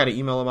 3. I got an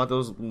email about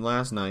those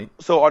last night.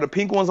 So are the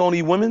pink ones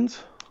only women's?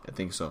 I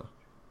think so.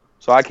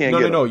 So I can't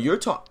get them. No. You're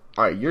talking.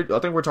 All right, I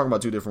think we're talking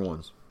about two different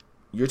ones.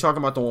 You're talking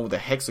about the one with the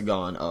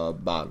hexagon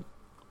bottom.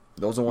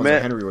 Those are the ones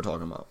that Henry were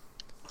talking about.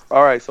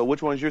 All right, so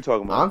which ones you're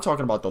talking about? I'm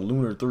talking about the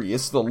Lunar 3.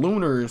 It's the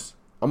Lunars.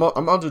 I'm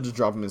about to just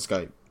drop them in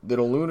Skype. The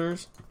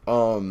Lunars.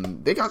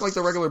 They got like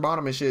the regular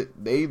bottom and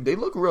shit. They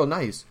look real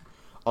nice.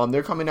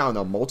 They're coming out in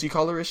a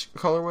multicolorish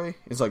colorway.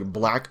 It's like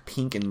black,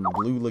 pink, and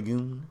blue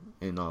lagoon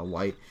and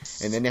white.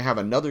 And then they have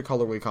another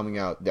colorway coming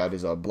out that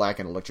is black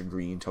and electric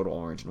green, total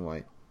orange and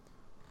white.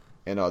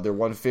 And they're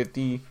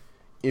 $150.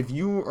 If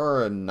you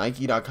are a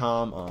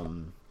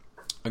Nike.com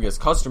I guess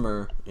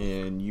customer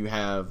and you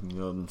have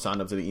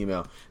signed up to the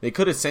email, they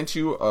could have sent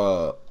you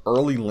a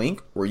early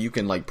link where you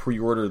can like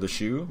pre-order the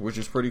shoe, which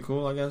is pretty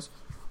cool, I guess.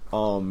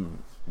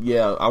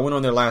 Yeah, I went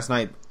on there last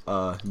night.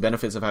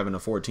 Benefits of having a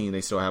 14,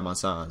 they still have my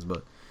size,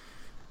 but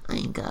I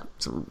ain't got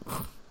to.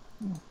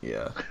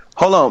 Yeah.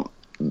 Hold on,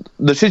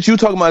 the shit you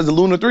talking about is the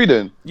Lunar 3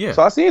 then? Yeah.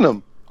 So I seen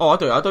them. Oh, I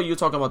thought you were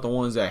talking about the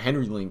ones that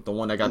Henry linked, the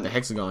one that got the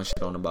hexagon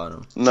shit on the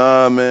bottom.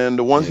 Nah, man,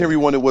 the ones Henry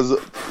wanted was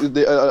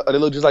they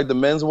look just like the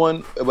men's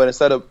one, but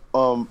instead of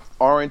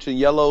orange and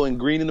yellow and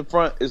green in the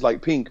front, it's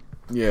like pink.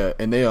 Yeah,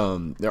 and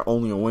they're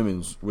only on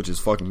women's, which is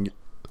fucking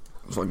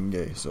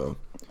gay. So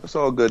it's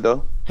all good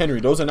though. Henry,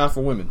 those are not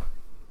for women.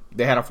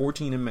 They had a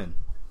 14 in men.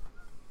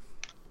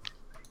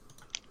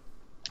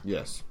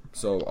 Yes.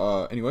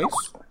 So, anyways.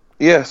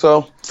 Yeah.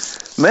 So,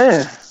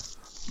 man.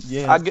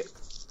 Yeah.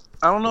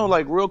 I don't know.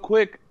 Like real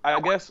quick,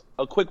 I guess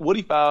a quick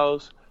Woody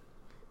Files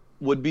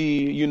would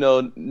be,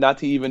 not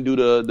to even do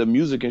the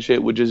music and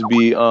shit, would just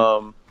be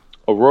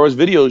Aurora's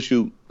video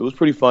shoot. It was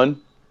pretty fun.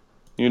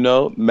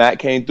 Matt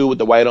came through with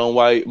the white on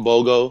white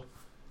BOGO.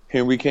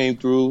 Henry came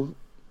through,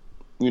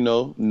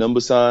 number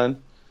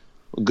sign.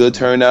 Good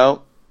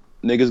turnout.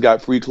 Niggas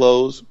got free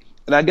clothes.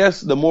 And I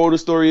guess the moral of the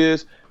story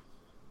is,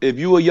 if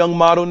you a young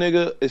model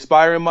nigga,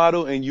 aspiring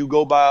model, and you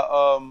go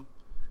by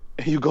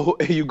you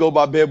go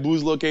by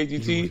Bamboozle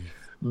KTT,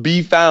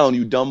 be found,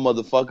 you dumb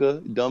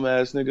motherfucker, dumb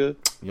ass nigga.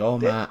 Yo,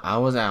 man, I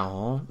was at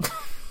home.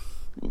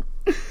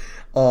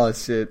 Oh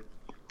shit.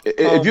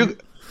 If you,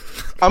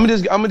 I'm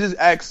gonna just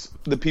ask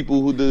the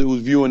people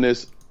who's viewing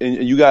this,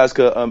 and you guys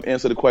could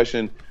answer the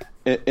question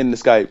in the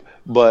Skype,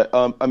 but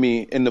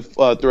in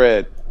the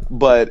thread.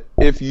 But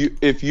if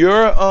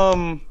you're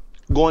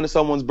going to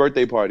someone's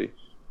birthday party,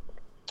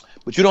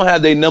 but you don't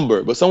have their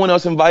number, but someone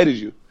else invited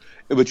you,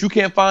 but you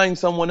can't find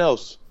someone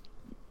else,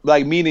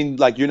 like meaning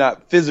like you're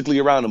not physically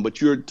around them, but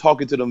you're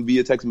talking to them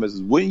via text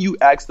message, wouldn't you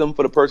ask them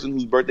for the person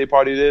whose birthday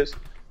party it is?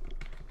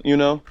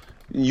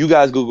 You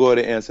guys go ahead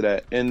and answer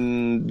that.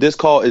 And this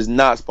call is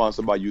not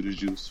sponsored by Uda's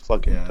Juice.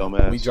 Fucking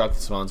dumbass. We dropped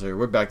the sponsor.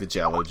 We're back to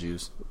Jallo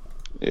Juice.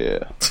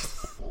 Yeah.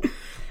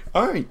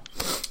 All right.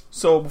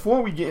 So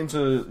before we get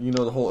into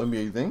the whole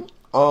NBA thing,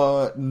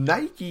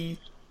 Nike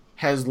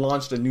has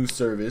launched a new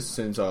service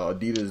since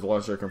Adidas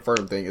launched their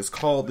Confirm thing. It's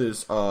called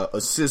this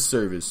Assist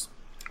service,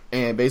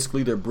 and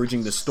basically they're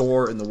bridging the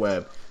store and the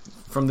web.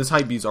 From this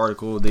Hypebeast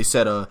article, they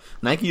said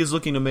Nike is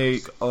looking to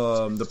make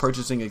the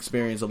purchasing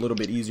experience a little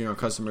bit easier on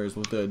customers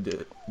with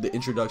the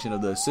introduction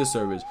of the Assist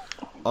service.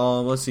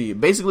 Let's see.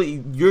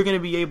 Basically, you're going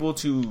to be able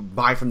to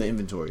buy from the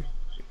inventory,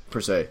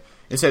 per se.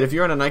 It said if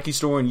you're in a Nike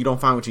store and you don't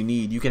find what you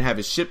need, you can have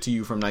it shipped to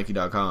you from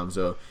Nike.com,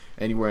 so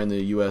anywhere in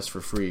the U.S.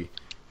 for free.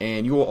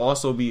 And you will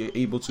also be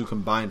able to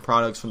combine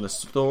products from the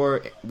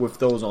store with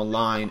those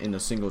online in a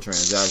single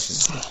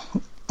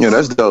transaction. Yeah,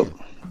 that's dope.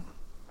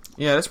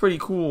 Yeah, that's pretty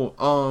cool.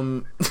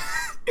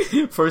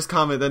 First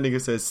comment, that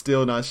nigga says,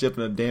 still not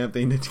shipping a damn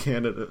thing to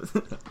Canada.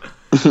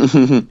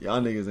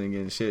 Y'all niggas ain't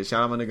getting shit.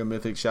 Shout out my nigga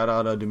Mythic. Shout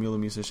out Demula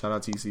Musa. Shout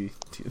out TC.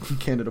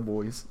 Canada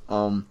boys.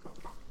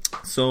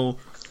 So,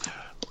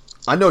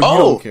 I know you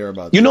don't care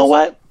about this. You know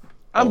what?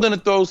 I'm going to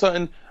throw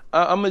something.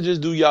 I'm going to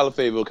just do y'all a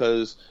favor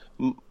because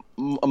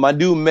my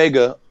dude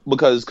Mega,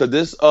 because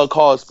this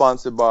call is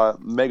sponsored by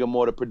Mega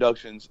Mortar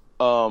Productions.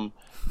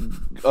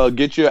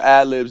 Get your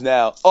ad-libs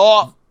now.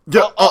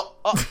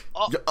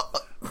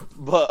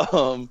 But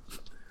on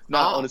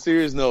a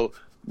serious note,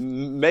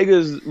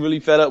 Mega's really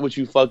fed up with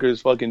you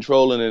fuckers fucking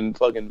trolling and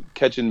fucking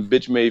catching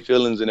bitch-made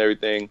feelings and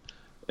everything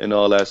and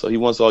all that. So he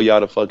wants all y'all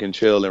to fucking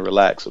chill and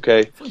relax,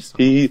 okay?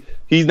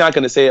 He's not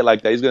going to say it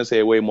like that. He's going to say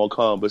it way more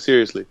calm. But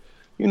seriously,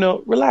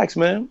 relax,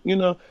 man.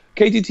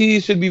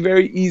 KTT should be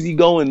very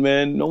easy-going,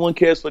 man. No one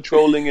cares for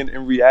trolling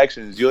and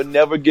reactions. You'll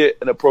never get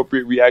an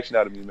appropriate reaction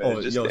out of me,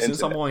 man.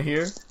 Since I'm on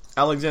here,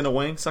 Alexander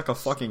Wang, suck a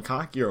fucking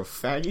cock. You're a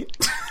faggot.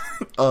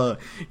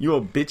 You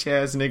a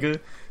bitch-ass nigga.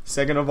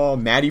 Second of all,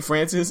 Maddie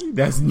Francis.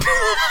 That's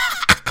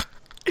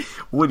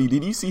Woody,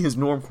 did you see his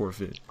normcore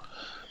fit?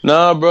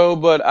 Nah, bro,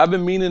 but I've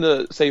been meaning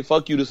to say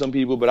fuck you to some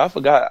people, but I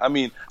forgot. I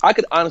mean, I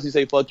could honestly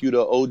say fuck you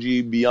to OG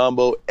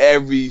Biombo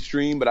every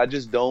stream, but I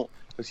just don't,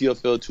 because he'll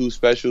feel too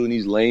special and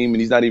he's lame and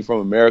he's not even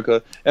from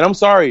America. And I'm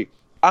sorry.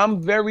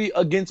 I'm very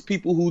against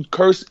people who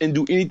curse and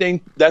do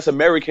anything that's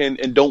American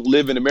and don't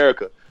live in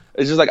America.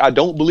 It's just like, I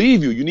don't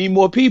believe you. You need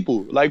more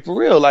people. Like, for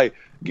real. Like,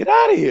 get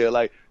out of here.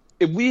 Like,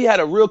 if we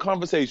had a real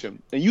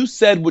conversation and you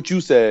said what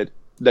you said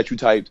that you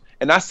typed,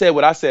 and I said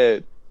what I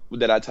said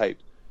that I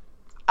typed,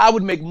 I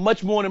would make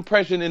much more an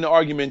impression in the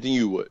argument than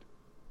you would.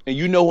 And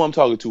you know who I'm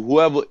talking to,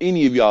 whoever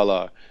any of y'all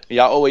are. And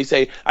y'all always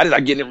say, I just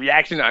like getting a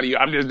reaction out of you.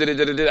 I'm just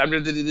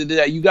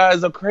You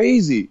guys are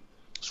crazy.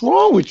 What's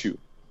wrong with you?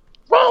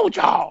 What's wrong with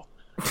y'all?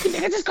 You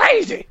niggas is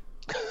crazy.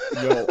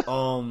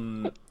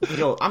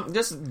 Yo, I'm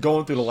just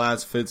going through the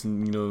last fits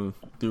and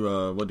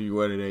through what do you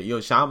wear today?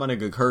 Yo, shout out my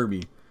nigga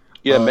Kirby.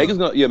 Yeah, Megan's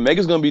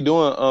gonna be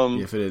doing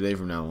yeah, for the day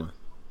from now on.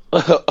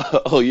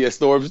 Oh yeah,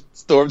 Storm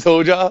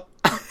told y'all.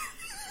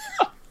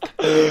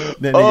 That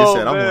nigga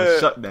said I'm on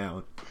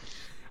shutdown.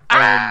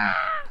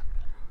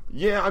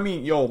 Yeah, I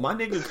mean, yo, my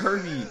nigga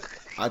Kirby,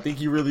 I think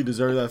he really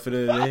deserved that fit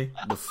of the day.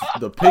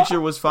 The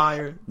picture was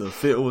fire, the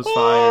fit was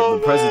fire,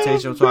 the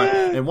presentation was fire.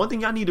 And one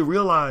thing y'all need to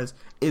realize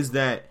is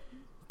that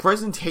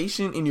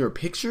presentation in your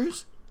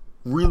pictures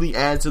really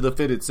adds to the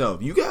fit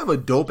itself. You can have a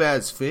dope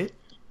ass fit,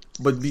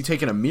 but be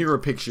taking a mirror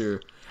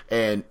picture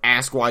and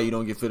ask why you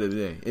don't get fit of the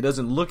day. It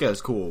doesn't look as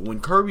cool.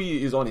 When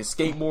Kirby is on his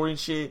skateboard and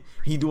shit,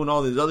 he doing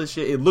all this other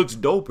shit, it looks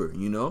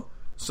doper,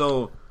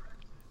 So,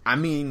 I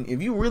mean,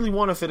 if you really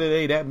want to fit of the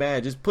day that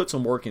bad, just put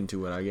some work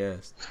into it, I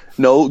guess.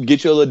 No,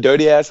 get your little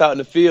dirty ass out in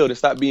the field and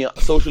stop being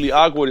socially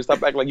awkward and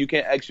stop acting like you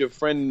can't ask your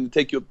friend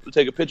to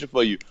take a picture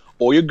for you.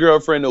 Or your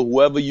girlfriend or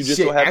whoever you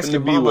just so happen to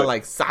be mama with.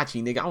 Like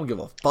Sachi, nigga, I don't give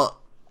a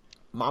fuck.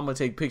 Mama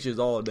take pictures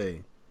all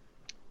day.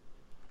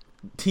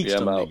 Teach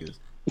them niggas.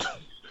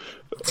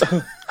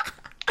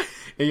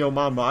 And yo,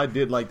 mama, I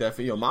did like that.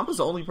 Yo, mama's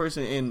the only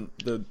person in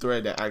the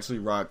thread that actually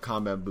rock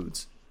combat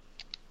boots.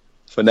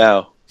 For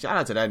now. Shout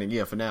out to that nigga,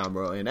 yeah, for now,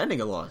 bro. And that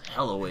nigga lost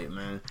hella weight,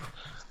 man.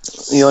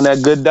 He on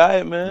that good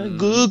diet, man.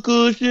 Good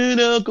cushion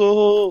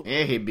alcohol.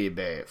 And he be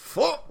bad.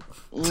 Fuck.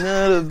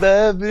 Not a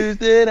bad bitch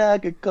that I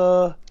could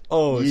call.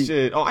 Oh,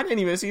 shit. Oh, I didn't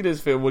even see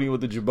this fit, Woody, with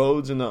the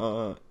Jabodes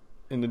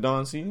and the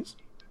Don C's.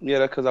 Yeah,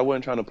 that's because I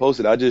wasn't trying to post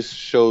it. I just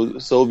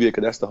showed Soviet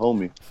because that's the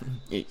homie.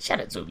 Yeah,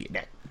 shout out Soviet,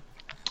 that.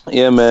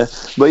 Yeah, man.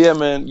 But yeah,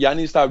 man, y'all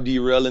need to stop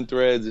derailing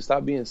threads and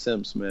stop being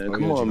simps, man.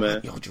 Come on,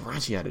 man. Yo,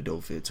 Jirachi had a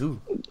dope fit too.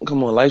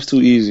 Come on, life's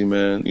too easy,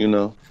 man.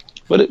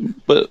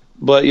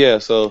 But yeah.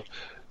 So,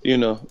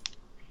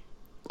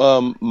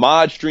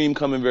 mod stream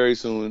coming very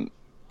soon.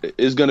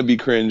 It's gonna be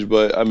cringe,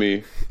 but I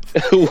mean,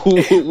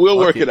 we'll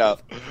work it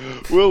out.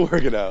 We'll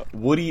work it out.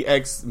 Woody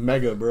X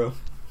Mega, bro.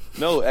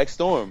 No, X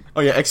Storm.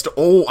 Oh yeah, X.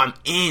 Oh, I'm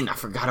in. I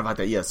forgot about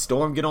that. Yeah,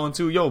 Storm get on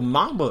too. Yo,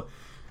 Mamba.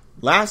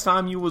 Last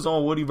time you was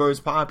on Woody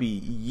vs. Poppy,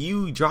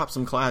 you dropped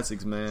some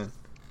classics, man.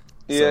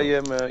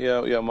 Yeah, man.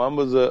 Yeah.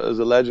 Mamba's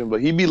a legend,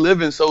 but he be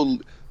living so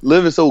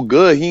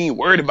good. He ain't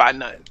worried about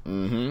nothing.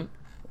 Mm-hmm.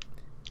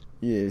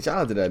 Yeah, shout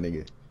out to that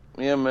nigga.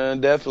 Yeah,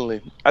 man,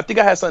 definitely. I think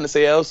I had something to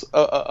say else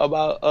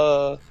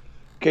about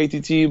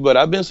KTT, but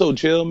I've been so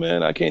chill,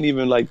 man. I can't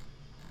even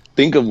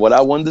think of what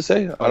I wanted to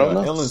say. I don't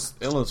know.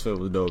 Illen's fit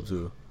was dope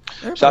too.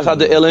 Shouts out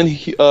to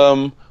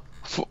Illen.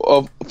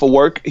 For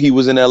work, he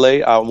was in LA.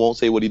 I won't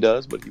say what he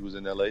does, but he was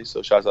in LA.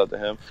 So shouts out to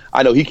him.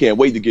 I know he can't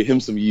wait to get him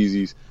some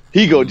Yeezys.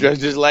 He go dress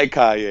just like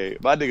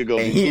Kanye. My nigga go.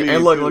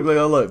 And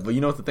look. But you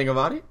know what the thing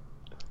about it?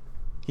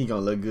 He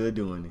gonna look good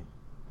doing it.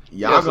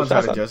 Y'all gonna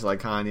try to dress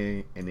like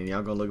Kanye, and then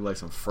y'all gonna look like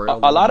some frail.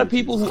 A lot of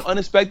people who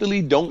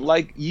unexpectedly don't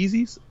like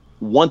Yeezys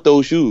want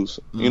those shoes.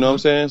 You know what I'm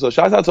saying? So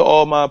shouts out to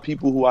all my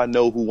people who I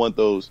know who want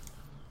those.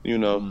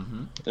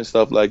 And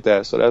stuff like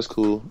that. So that's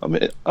cool.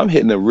 I'm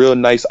hitting a real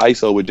nice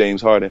ISO with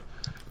James Harden.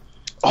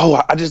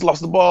 Oh, I just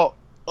lost the ball.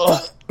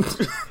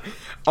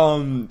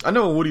 I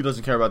know Woody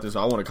doesn't care about this,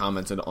 so I want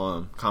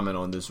to comment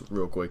on this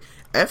real quick.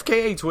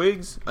 FKA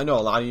Twigs, I know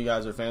a lot of you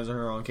guys are fans of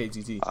her on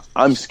KTT.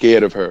 I'm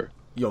scared of her.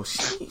 Yo,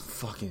 she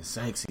fucking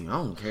sexy. I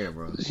don't care,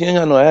 bro. She ain't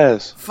got no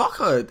ass. Fuck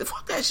her.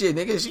 Fuck that shit,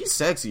 nigga. She's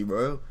sexy,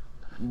 bro.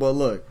 But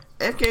look,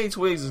 FKA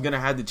Twigs is gonna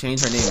have to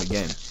change her name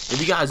again. If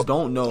you guys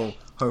don't know,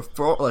 her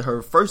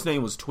first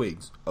name was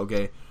Twigs.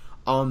 Okay,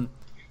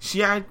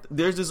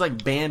 there's this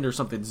band or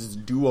something, this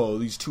duo,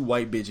 these two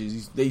white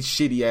bitches. They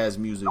shitty ass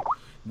music.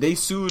 They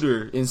sued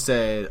her and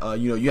said,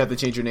 you have to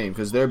change your name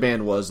because their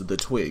band was the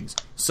Twigs.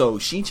 So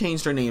she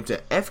changed her name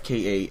to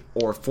FKA,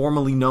 or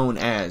formerly known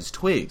as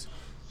Twigs.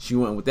 She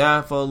went with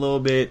that for a little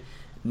bit.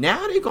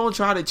 Now they're gonna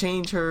try to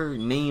change her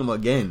name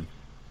again.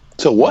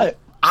 To what?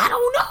 I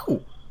don't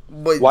know.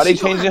 But why they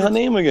changing her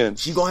name again?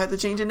 She gonna have to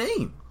change her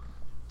name.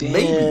 Damn,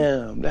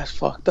 maybe. That's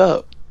fucked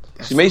up.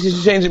 Maybe she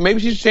should change it. Maybe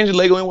she should change it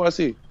Lego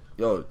NYC.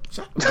 Yo,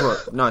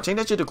 change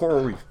that shit to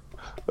Coral Reef.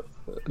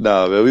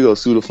 Nah, man, we gonna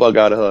sue the fuck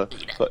out of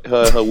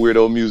her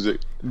weirdo music.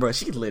 Bro,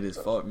 she lit as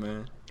fuck,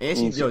 man.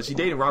 And she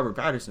dated Robert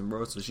Pattinson,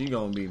 bro, so she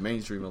gonna be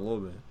mainstream a little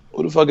bit.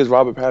 Who the fuck is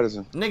Robert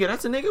Pattinson? Nigga,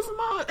 that's a nigga from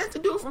that's the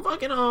dude from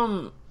fucking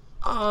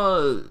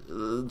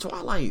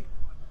Twilight.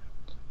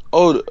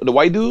 Oh, the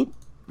white dude?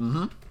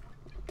 Mm-hmm.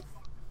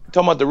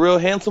 Talking about the real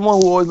handsome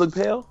one who always look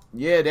pale?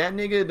 Yeah, that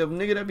nigga, the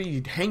nigga that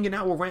be hanging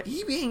out with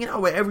he be hanging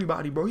out with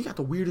everybody, bro. He got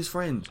the weirdest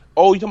friends.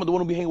 Oh, you talking about the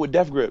one who be hanging with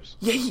Def Grips?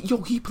 Yeah,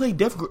 he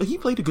played he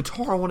played the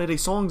guitar on one of their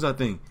songs, I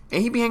think,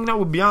 and he be hanging out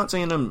with Beyonce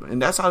and them,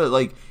 and that's how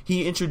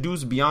he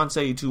introduced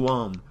Beyonce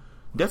to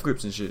Def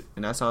Grips and shit,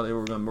 and that's how they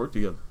were gonna work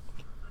together.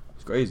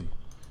 It's crazy,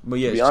 but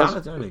yeah, shout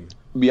out to that nigga.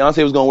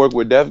 Beyonce was gonna work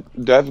with Def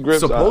Grips.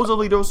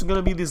 Supposedly there was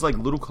gonna be this like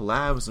little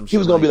collab or some shit. He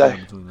was gonna be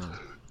like, between them.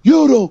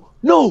 "You don't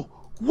know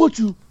what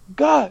you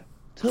got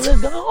till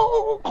it's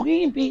gone,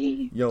 Queen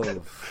Bee." Yo,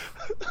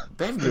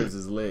 Def Grips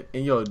is lit,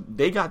 and yo,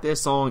 they got their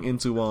song in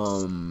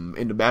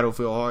the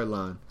Battlefield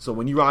Hardline. So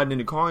when you riding in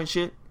the car and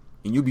shit,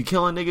 and you be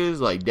killing niggas,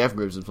 like Def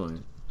Grips is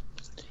playing.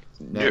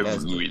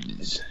 Def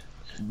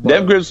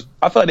Grips.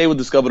 I thought they were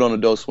discovered on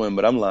Adult Swim,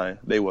 but I'm lying.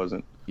 They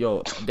wasn't.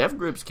 Yo, Def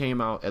Grips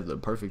came out at the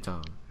perfect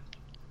time.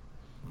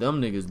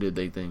 Them niggas did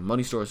they thing.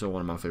 Money Store is still one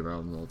of my favorite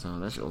albums of all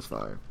time. That shit was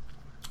fire.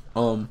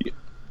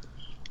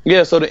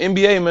 Yeah, so the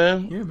NBA,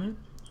 man. Yeah, man.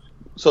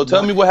 So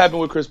tell me what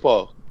happened with Chris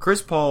Paul.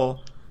 Chris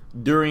Paul,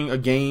 during a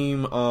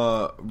game...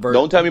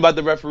 Don't tell me about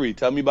the referee.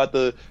 Tell me about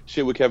the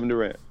shit with Kevin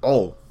Durant.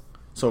 Oh.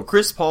 So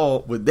Chris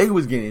Paul, they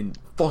was getting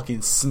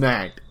fucking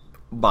smacked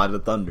by the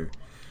Thunder.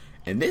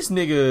 And this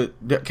nigga,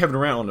 Kevin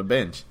Durant on the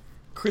bench,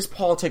 Chris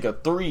Paul take a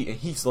three and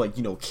he's like,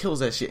 kills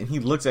that shit. And he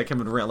looks at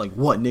Kevin Durant like,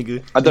 what,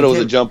 nigga? I thought it was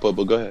a jumper,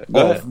 but go ahead.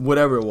 Go ahead.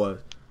 Whatever it was.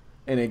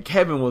 And then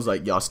Kevin was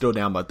like, y'all still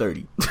down by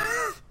 30.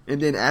 And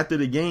then after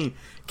the game,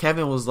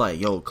 Kevin was like,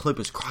 yo,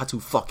 Clippers cry too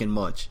fucking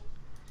much.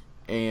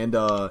 And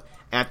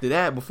after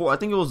that, I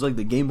think it was like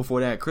the game before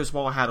that, Chris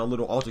Paul had a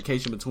little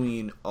altercation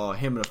between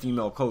him and a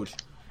female coach.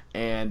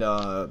 And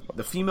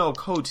the female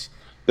coach...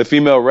 The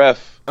female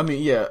ref. I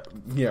mean, yeah,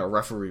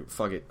 referee,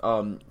 fuck it.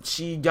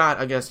 She got,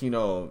 I guess,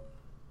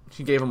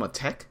 she gave him a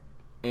tech.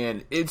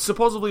 And it's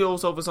supposedly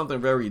also for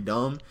something very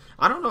dumb.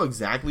 I don't know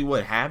exactly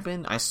what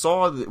happened. I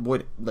saw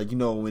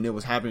when it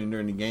was happening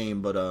during the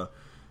game, but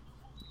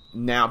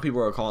now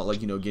people are calling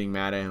getting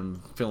mad at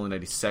him, feeling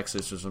that he's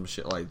sexist or some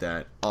shit like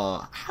that.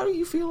 How do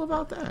you feel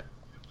about that?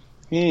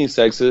 He ain't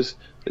sexist.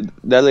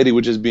 That lady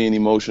was just being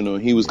emotional,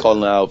 and he was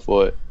calling her out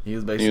for it. He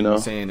was basically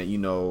saying that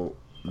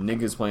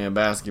niggas playing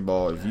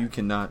basketball. If you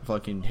cannot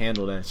fucking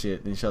handle that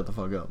shit, then shut the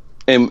fuck up.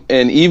 And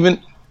even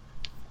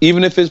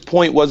if his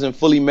point wasn't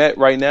fully met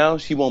right now,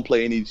 she won't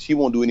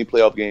do any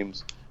playoff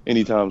games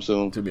anytime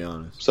soon. To be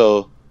honest,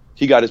 so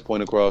he got his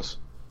point across.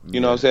 You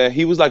know what I'm saying?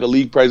 He was like a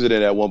league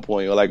president at one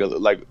point, or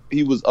like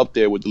he was up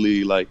there with the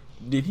league. Like,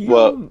 did he?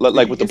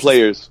 With the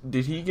players.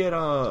 Did he get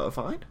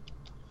fined?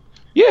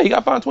 Yeah, he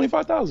got fined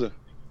 $25,000.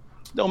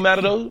 Don't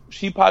matter though.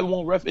 She probably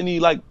won't ref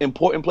any like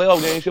important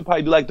playoff games. She'll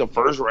probably do like the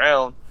first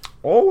round.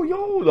 Oh,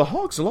 yo, the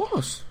Hawks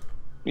lost.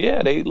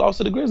 Yeah, they lost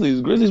to the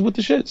Grizzlies. Grizzlies with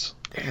the shits.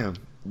 Damn.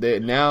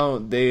 Now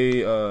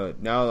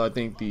I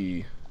think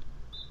the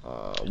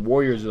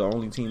Warriors are the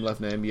only team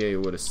left in the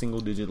NBA with a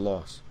single-digit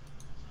loss,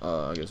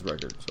 I guess,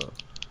 record. So,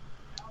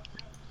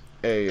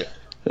 hey,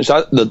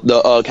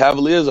 the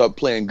Cavaliers are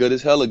playing good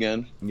as hell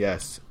again.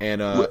 Yes,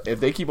 and if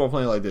they keep on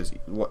playing like this,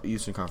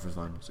 Eastern Conference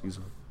Finals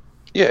easily.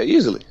 Yeah,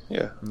 easily.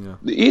 Yeah.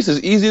 The East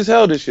is easy as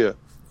hell this year.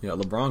 Yeah,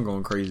 LeBron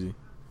going crazy.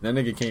 That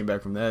nigga came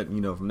back from that,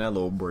 from that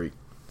little break.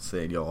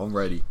 Said, "Yo, I'm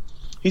ready."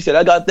 He said,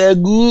 "I got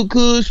that good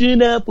cushion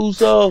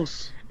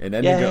applesauce." And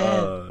that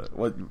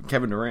nigga,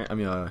 Kevin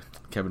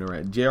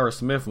Durant, J.R.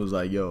 Smith was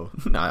like, "Yo,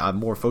 I'm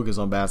more focused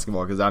on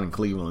basketball because out in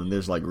Cleveland,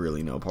 there's like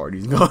really no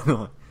parties going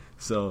on."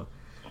 So,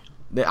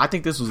 I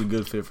think this was a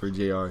good fit for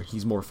J.R.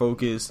 He's more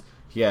focused.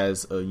 He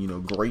has a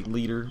great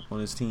leader on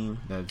his team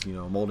that's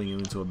molding him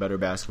into a better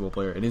basketball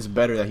player, and it's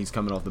better that he's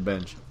coming off the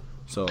bench.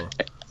 So,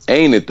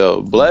 ain't it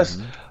though?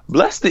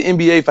 Bless the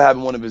NBA for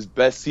having one of his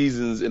best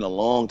seasons in a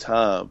long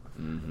time.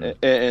 Mm-hmm.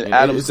 And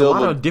Adam Silver,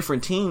 a lot of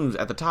different teams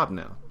at the top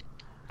now.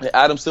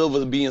 Adam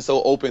Silver being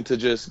so open to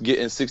just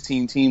getting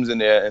 16 teams in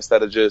there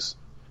instead of just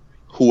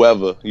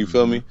whoever. You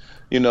feel me?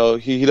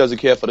 He doesn't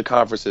care for the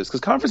conferences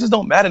because conferences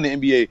don't matter in the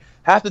NBA.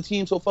 Half the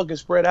teams so fucking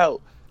spread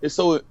out. It's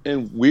so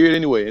weird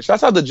anyway. And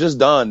shouts out to Just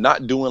Don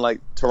not doing like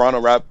Toronto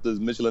Raptors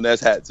Mitchell and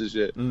Ness hats and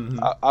shit. Mm-hmm.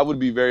 I would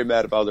be very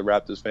mad if I was a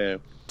Raptors fan.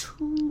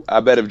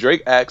 I bet if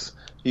Drake acts,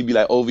 he'd be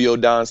like OVO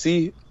Don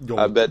C. Yo,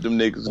 I bet them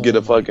niggas get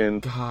a fucking...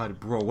 God,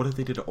 bro, what if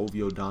they did an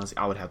OVO Don C?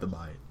 I would have to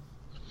buy it.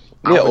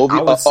 I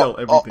would sell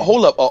everything.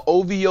 Hold up, a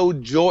OVO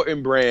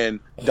Jordan brand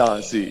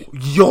Don C.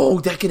 Yo,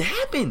 that can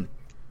happen.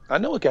 I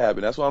know it can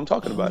happen. That's why I'm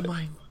talking about it. Oh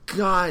my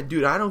God,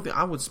 dude, I don't think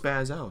I would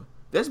spaz out.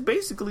 That's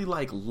basically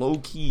like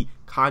low-key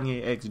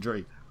Kanye x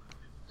Drake.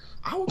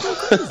 I would go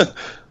crazy.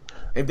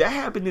 If that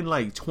happened in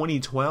like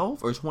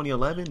 2012 or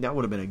 2011, that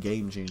would have been a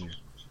game changer.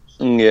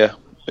 Yeah,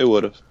 it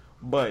would have.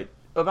 But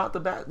about the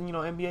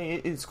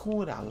NBA, it's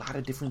cool that a lot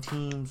of different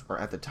teams are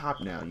at the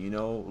top now.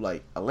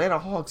 Like Atlanta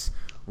Hawks,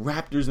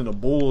 Raptors, and the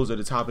Bulls are at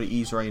the top of the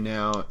East right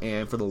now.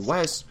 And for the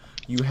West,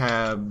 you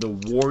have the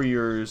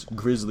Warriors,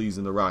 Grizzlies,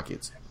 and the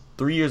Rockets.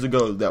 3 years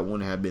ago, that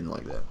wouldn't have been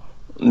like that.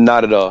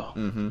 Not at all.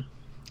 Mm-hmm.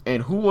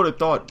 And who would have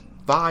thought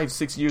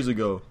 5-6 years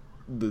ago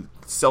the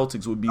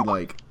Celtics would be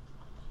like?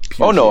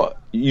 Oh no,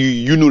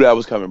 you knew that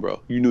was coming,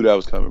 bro. You knew that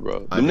was coming,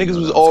 bro. The niggas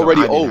was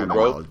already old,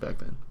 bro. Back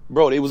then.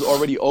 Bro, they was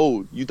already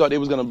old. You thought they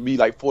was gonna be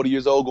like 40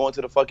 years old going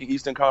to the fucking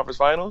Eastern Conference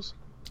Finals?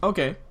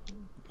 Okay.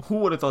 Who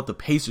would have thought the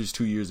Pacers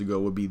 2 years ago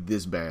would be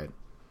this bad?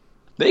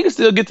 They can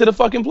still get to the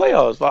fucking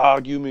playoffs.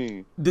 Fuck you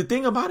mean? The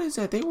thing about it is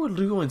that they were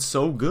doing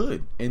so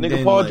good. And Nigga,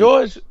 then, Paul like,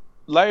 George,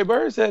 Larry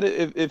Bird said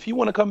if he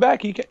want to come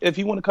back, he can. If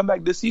he want to come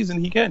back this season,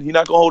 he can. He's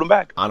not gonna hold him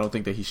back. I don't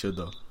think that he should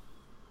though.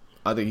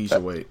 I think he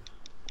should wait.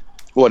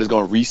 What is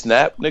gonna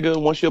re-snap, nigga?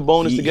 Once your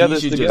bone is together,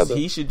 it's together.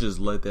 He should just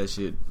let that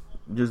shit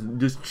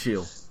just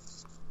chill.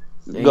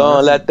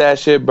 Gonna let that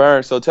shit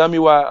burn. So tell me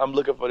why I'm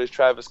looking for this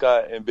Travis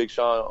Scott and Big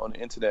Sean on the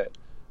internet.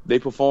 They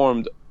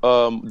performed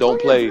Don't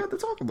Play. I forgot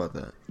to talk about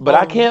that. But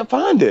I can't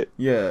find it.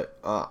 Yeah,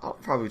 I'll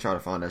probably try to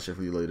find that shit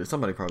for you later.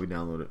 Somebody probably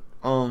download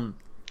it.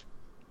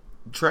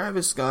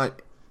 Travis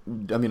Scott,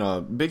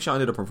 Big Sean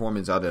did a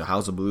performance out at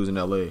House of Blues in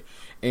LA,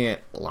 and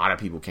a lot of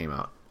people came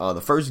out. The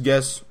first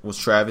guest was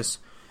Travis.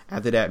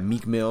 After that,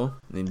 Meek Mill,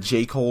 and then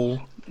J. Cole,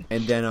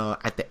 and then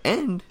at the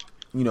end,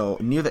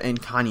 near the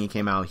end, Kanye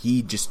came out.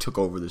 He just took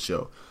over the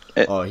show.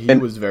 He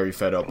was very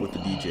fed up with the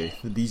DJ.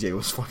 The DJ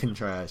was fucking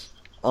trash.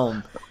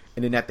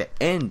 And then at the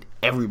end,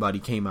 everybody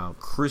came out.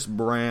 Chris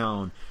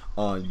Brown,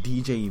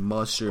 DJ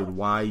Mustard,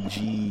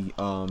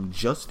 YG,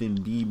 Justin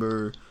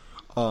Bieber.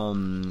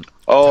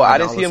 I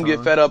didn't see him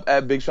get fed up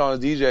at Big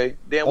Sean's DJ.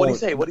 Damn, what'd he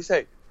say? What'd he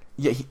say?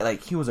 Yeah,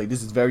 he was like,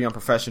 this is very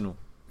unprofessional.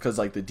 Because,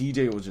 like, the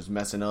DJ was just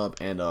messing up.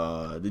 And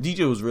the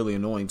DJ was really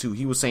annoying, too.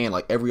 He was saying,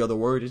 like, every other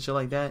word and shit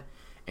like that.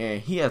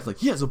 And he has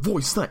a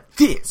voice like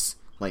this.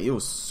 Like, it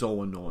was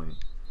so annoying.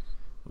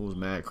 It was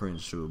mad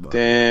cringe, too.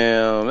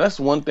 Damn, that's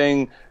one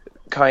thing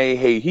Kanye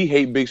hate. He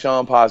hate Big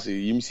Sean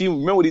posse.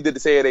 Remember what he did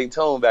to Say It Ain't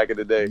Tone back in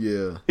the day?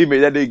 Yeah. He made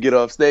that nigga get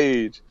off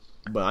stage.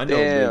 But I know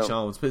Big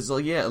Sean was pissed.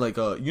 Like, yeah, like,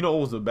 what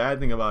was the bad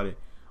thing about it?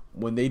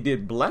 When they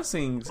did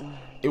Blessings,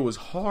 it was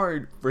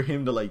hard for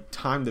him to, like,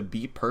 time the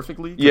beat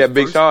perfectly. Yeah,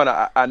 Big Sean,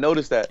 I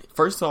noticed that.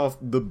 First off,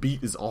 the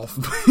beat is off.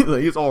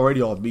 Like, it's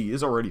already off beat.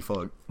 It's already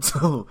fucked.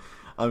 So,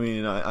 I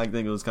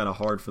think it was kind of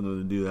hard for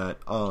them to do that.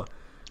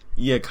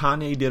 Yeah,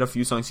 Kanye did a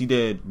few songs. He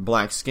did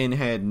Black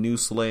Skinhead, New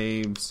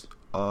Slaves.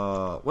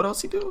 What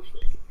else he do?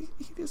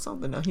 He did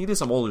something. He did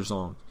some older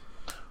songs.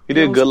 He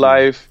did Good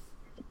Life.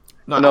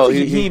 No,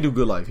 he didn't do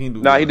Good Life. He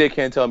did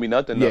Can't Tell Me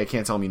Nothing. Yeah,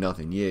 Can't Tell Me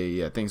Nothing.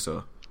 Yeah, I think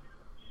so.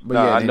 But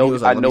I know he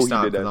did that.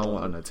 Because I don't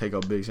want to take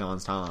up Big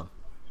Sean's time.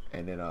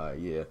 And then,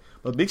 yeah.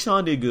 But Big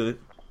Sean did good.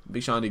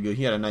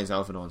 He had a nice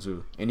outfit on,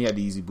 too. And he had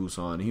the Easy Boots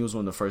on. He was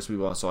one of the first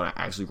people I saw that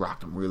actually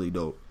rocked them really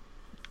dope.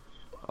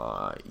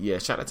 Yeah,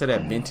 shout out to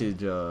that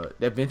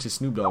vintage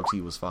Snoop Dogg tee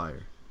was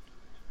fire.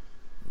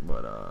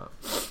 But,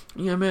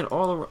 yeah, man,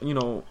 all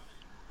around,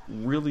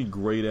 really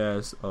great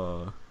ass,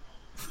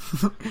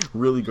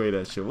 really great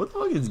ass shit. What the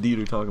fuck is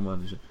Dieter talking about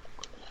this shit?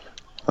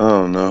 I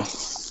don't know.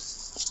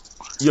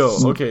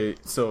 Yo, okay,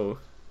 so,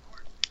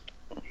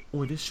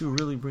 this shoe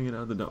really bringing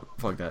out the dump.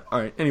 Fuck that. All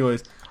right,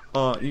 anyways,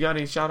 you got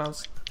any shout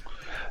outs?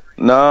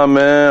 Nah,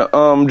 man.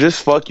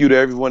 Just fuck you to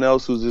everyone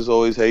else who's just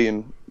always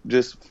hating.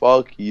 Just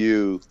fuck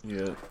you.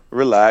 Yeah.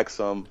 Relax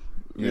some.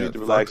 You Yeah, need to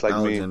relax like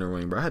Alexander me.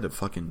 Wayne, bro. I had to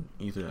fucking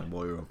eat through that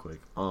boy real quick.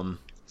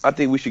 I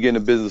think we should get in the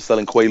business of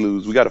selling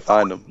Quaaludes. We got to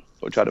find them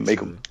or try to make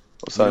them or You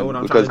know something. what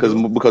I'm trying to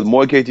do? Because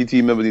more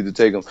KTT members need to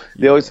take them.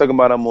 They always talking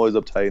about I'm always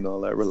uptight and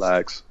all that.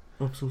 Relax.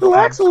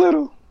 Relax a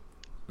little.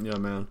 Yeah,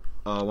 man.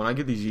 When I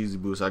get these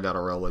Yeezy boots, I gotta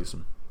rail lace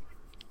them.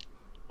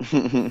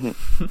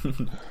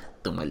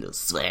 Throw my little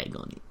swag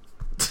on it.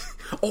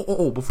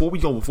 Before we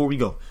go.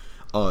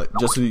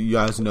 Just so you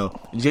guys know,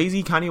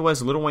 Jay-Z, Kanye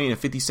West, Lil Wayne, and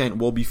 50 Cent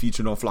will be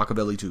featured on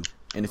Flockabilly 2.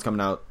 And it's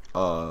coming out,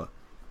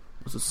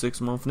 what's it,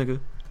 6 month, nigga?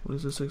 What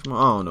is it, 6 month?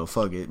 I don't know,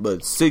 fuck it. But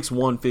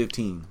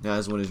 6/1/15,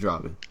 that's when it's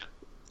dropping.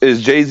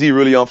 Is Jay-Z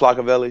really on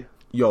Flockabilly?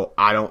 Yo,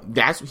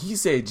 that's what he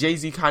said.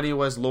 Jay-Z, Kanye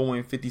West, Lil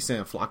Wayne, 50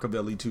 Cent,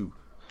 Flockabilly 2.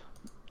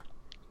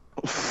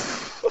 I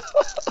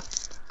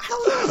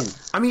don't know.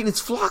 I mean,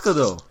 it's Flocka,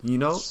 though,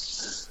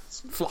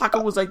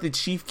 Flocka was like the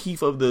Chief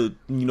Keef of the,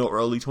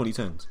 early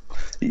 2010s.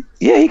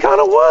 Yeah, he kind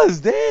of was.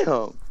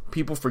 Damn.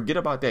 People forget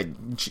about that.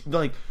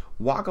 Like,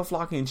 Waka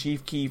Flocka and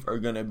Chief Keef are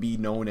going to be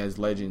known as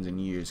legends in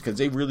years because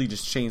they really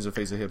just changed the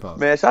face of hip-hop.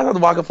 Man, shout out to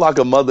Waka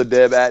Flocka mother,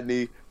 Deb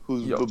Atney,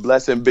 who's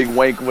blessing Big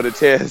Wank with a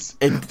chest.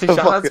 And shout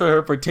out to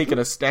her for taking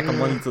a stack of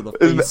money to the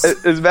face.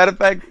 As a matter of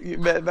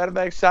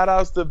fact, shout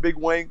outs to Big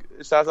Wank.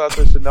 Shout out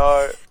to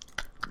Shenard.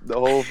 The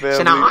whole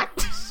family.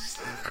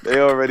 Shenard. They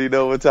already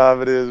know what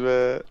time it is,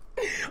 man.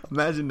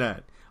 Imagine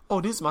that.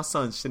 Oh, this is my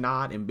son,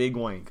 Shenard and Big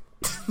Wank.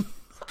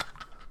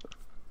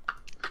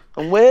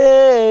 I'm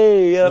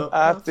way up.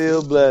 I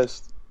feel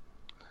blessed.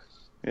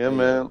 Yeah,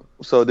 man.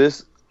 So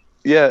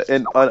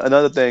and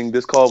another thing,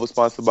 this call was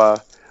sponsored by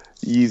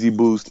Yeezy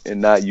Boost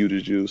and not Uta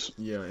Juice.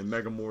 Yeah, and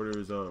Mega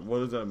Mortars,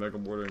 what is that, Mega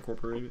Mortar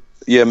Incorporated?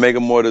 Yeah, Mega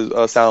Mortars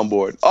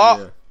soundboard.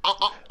 Oh!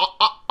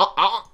 Yeah.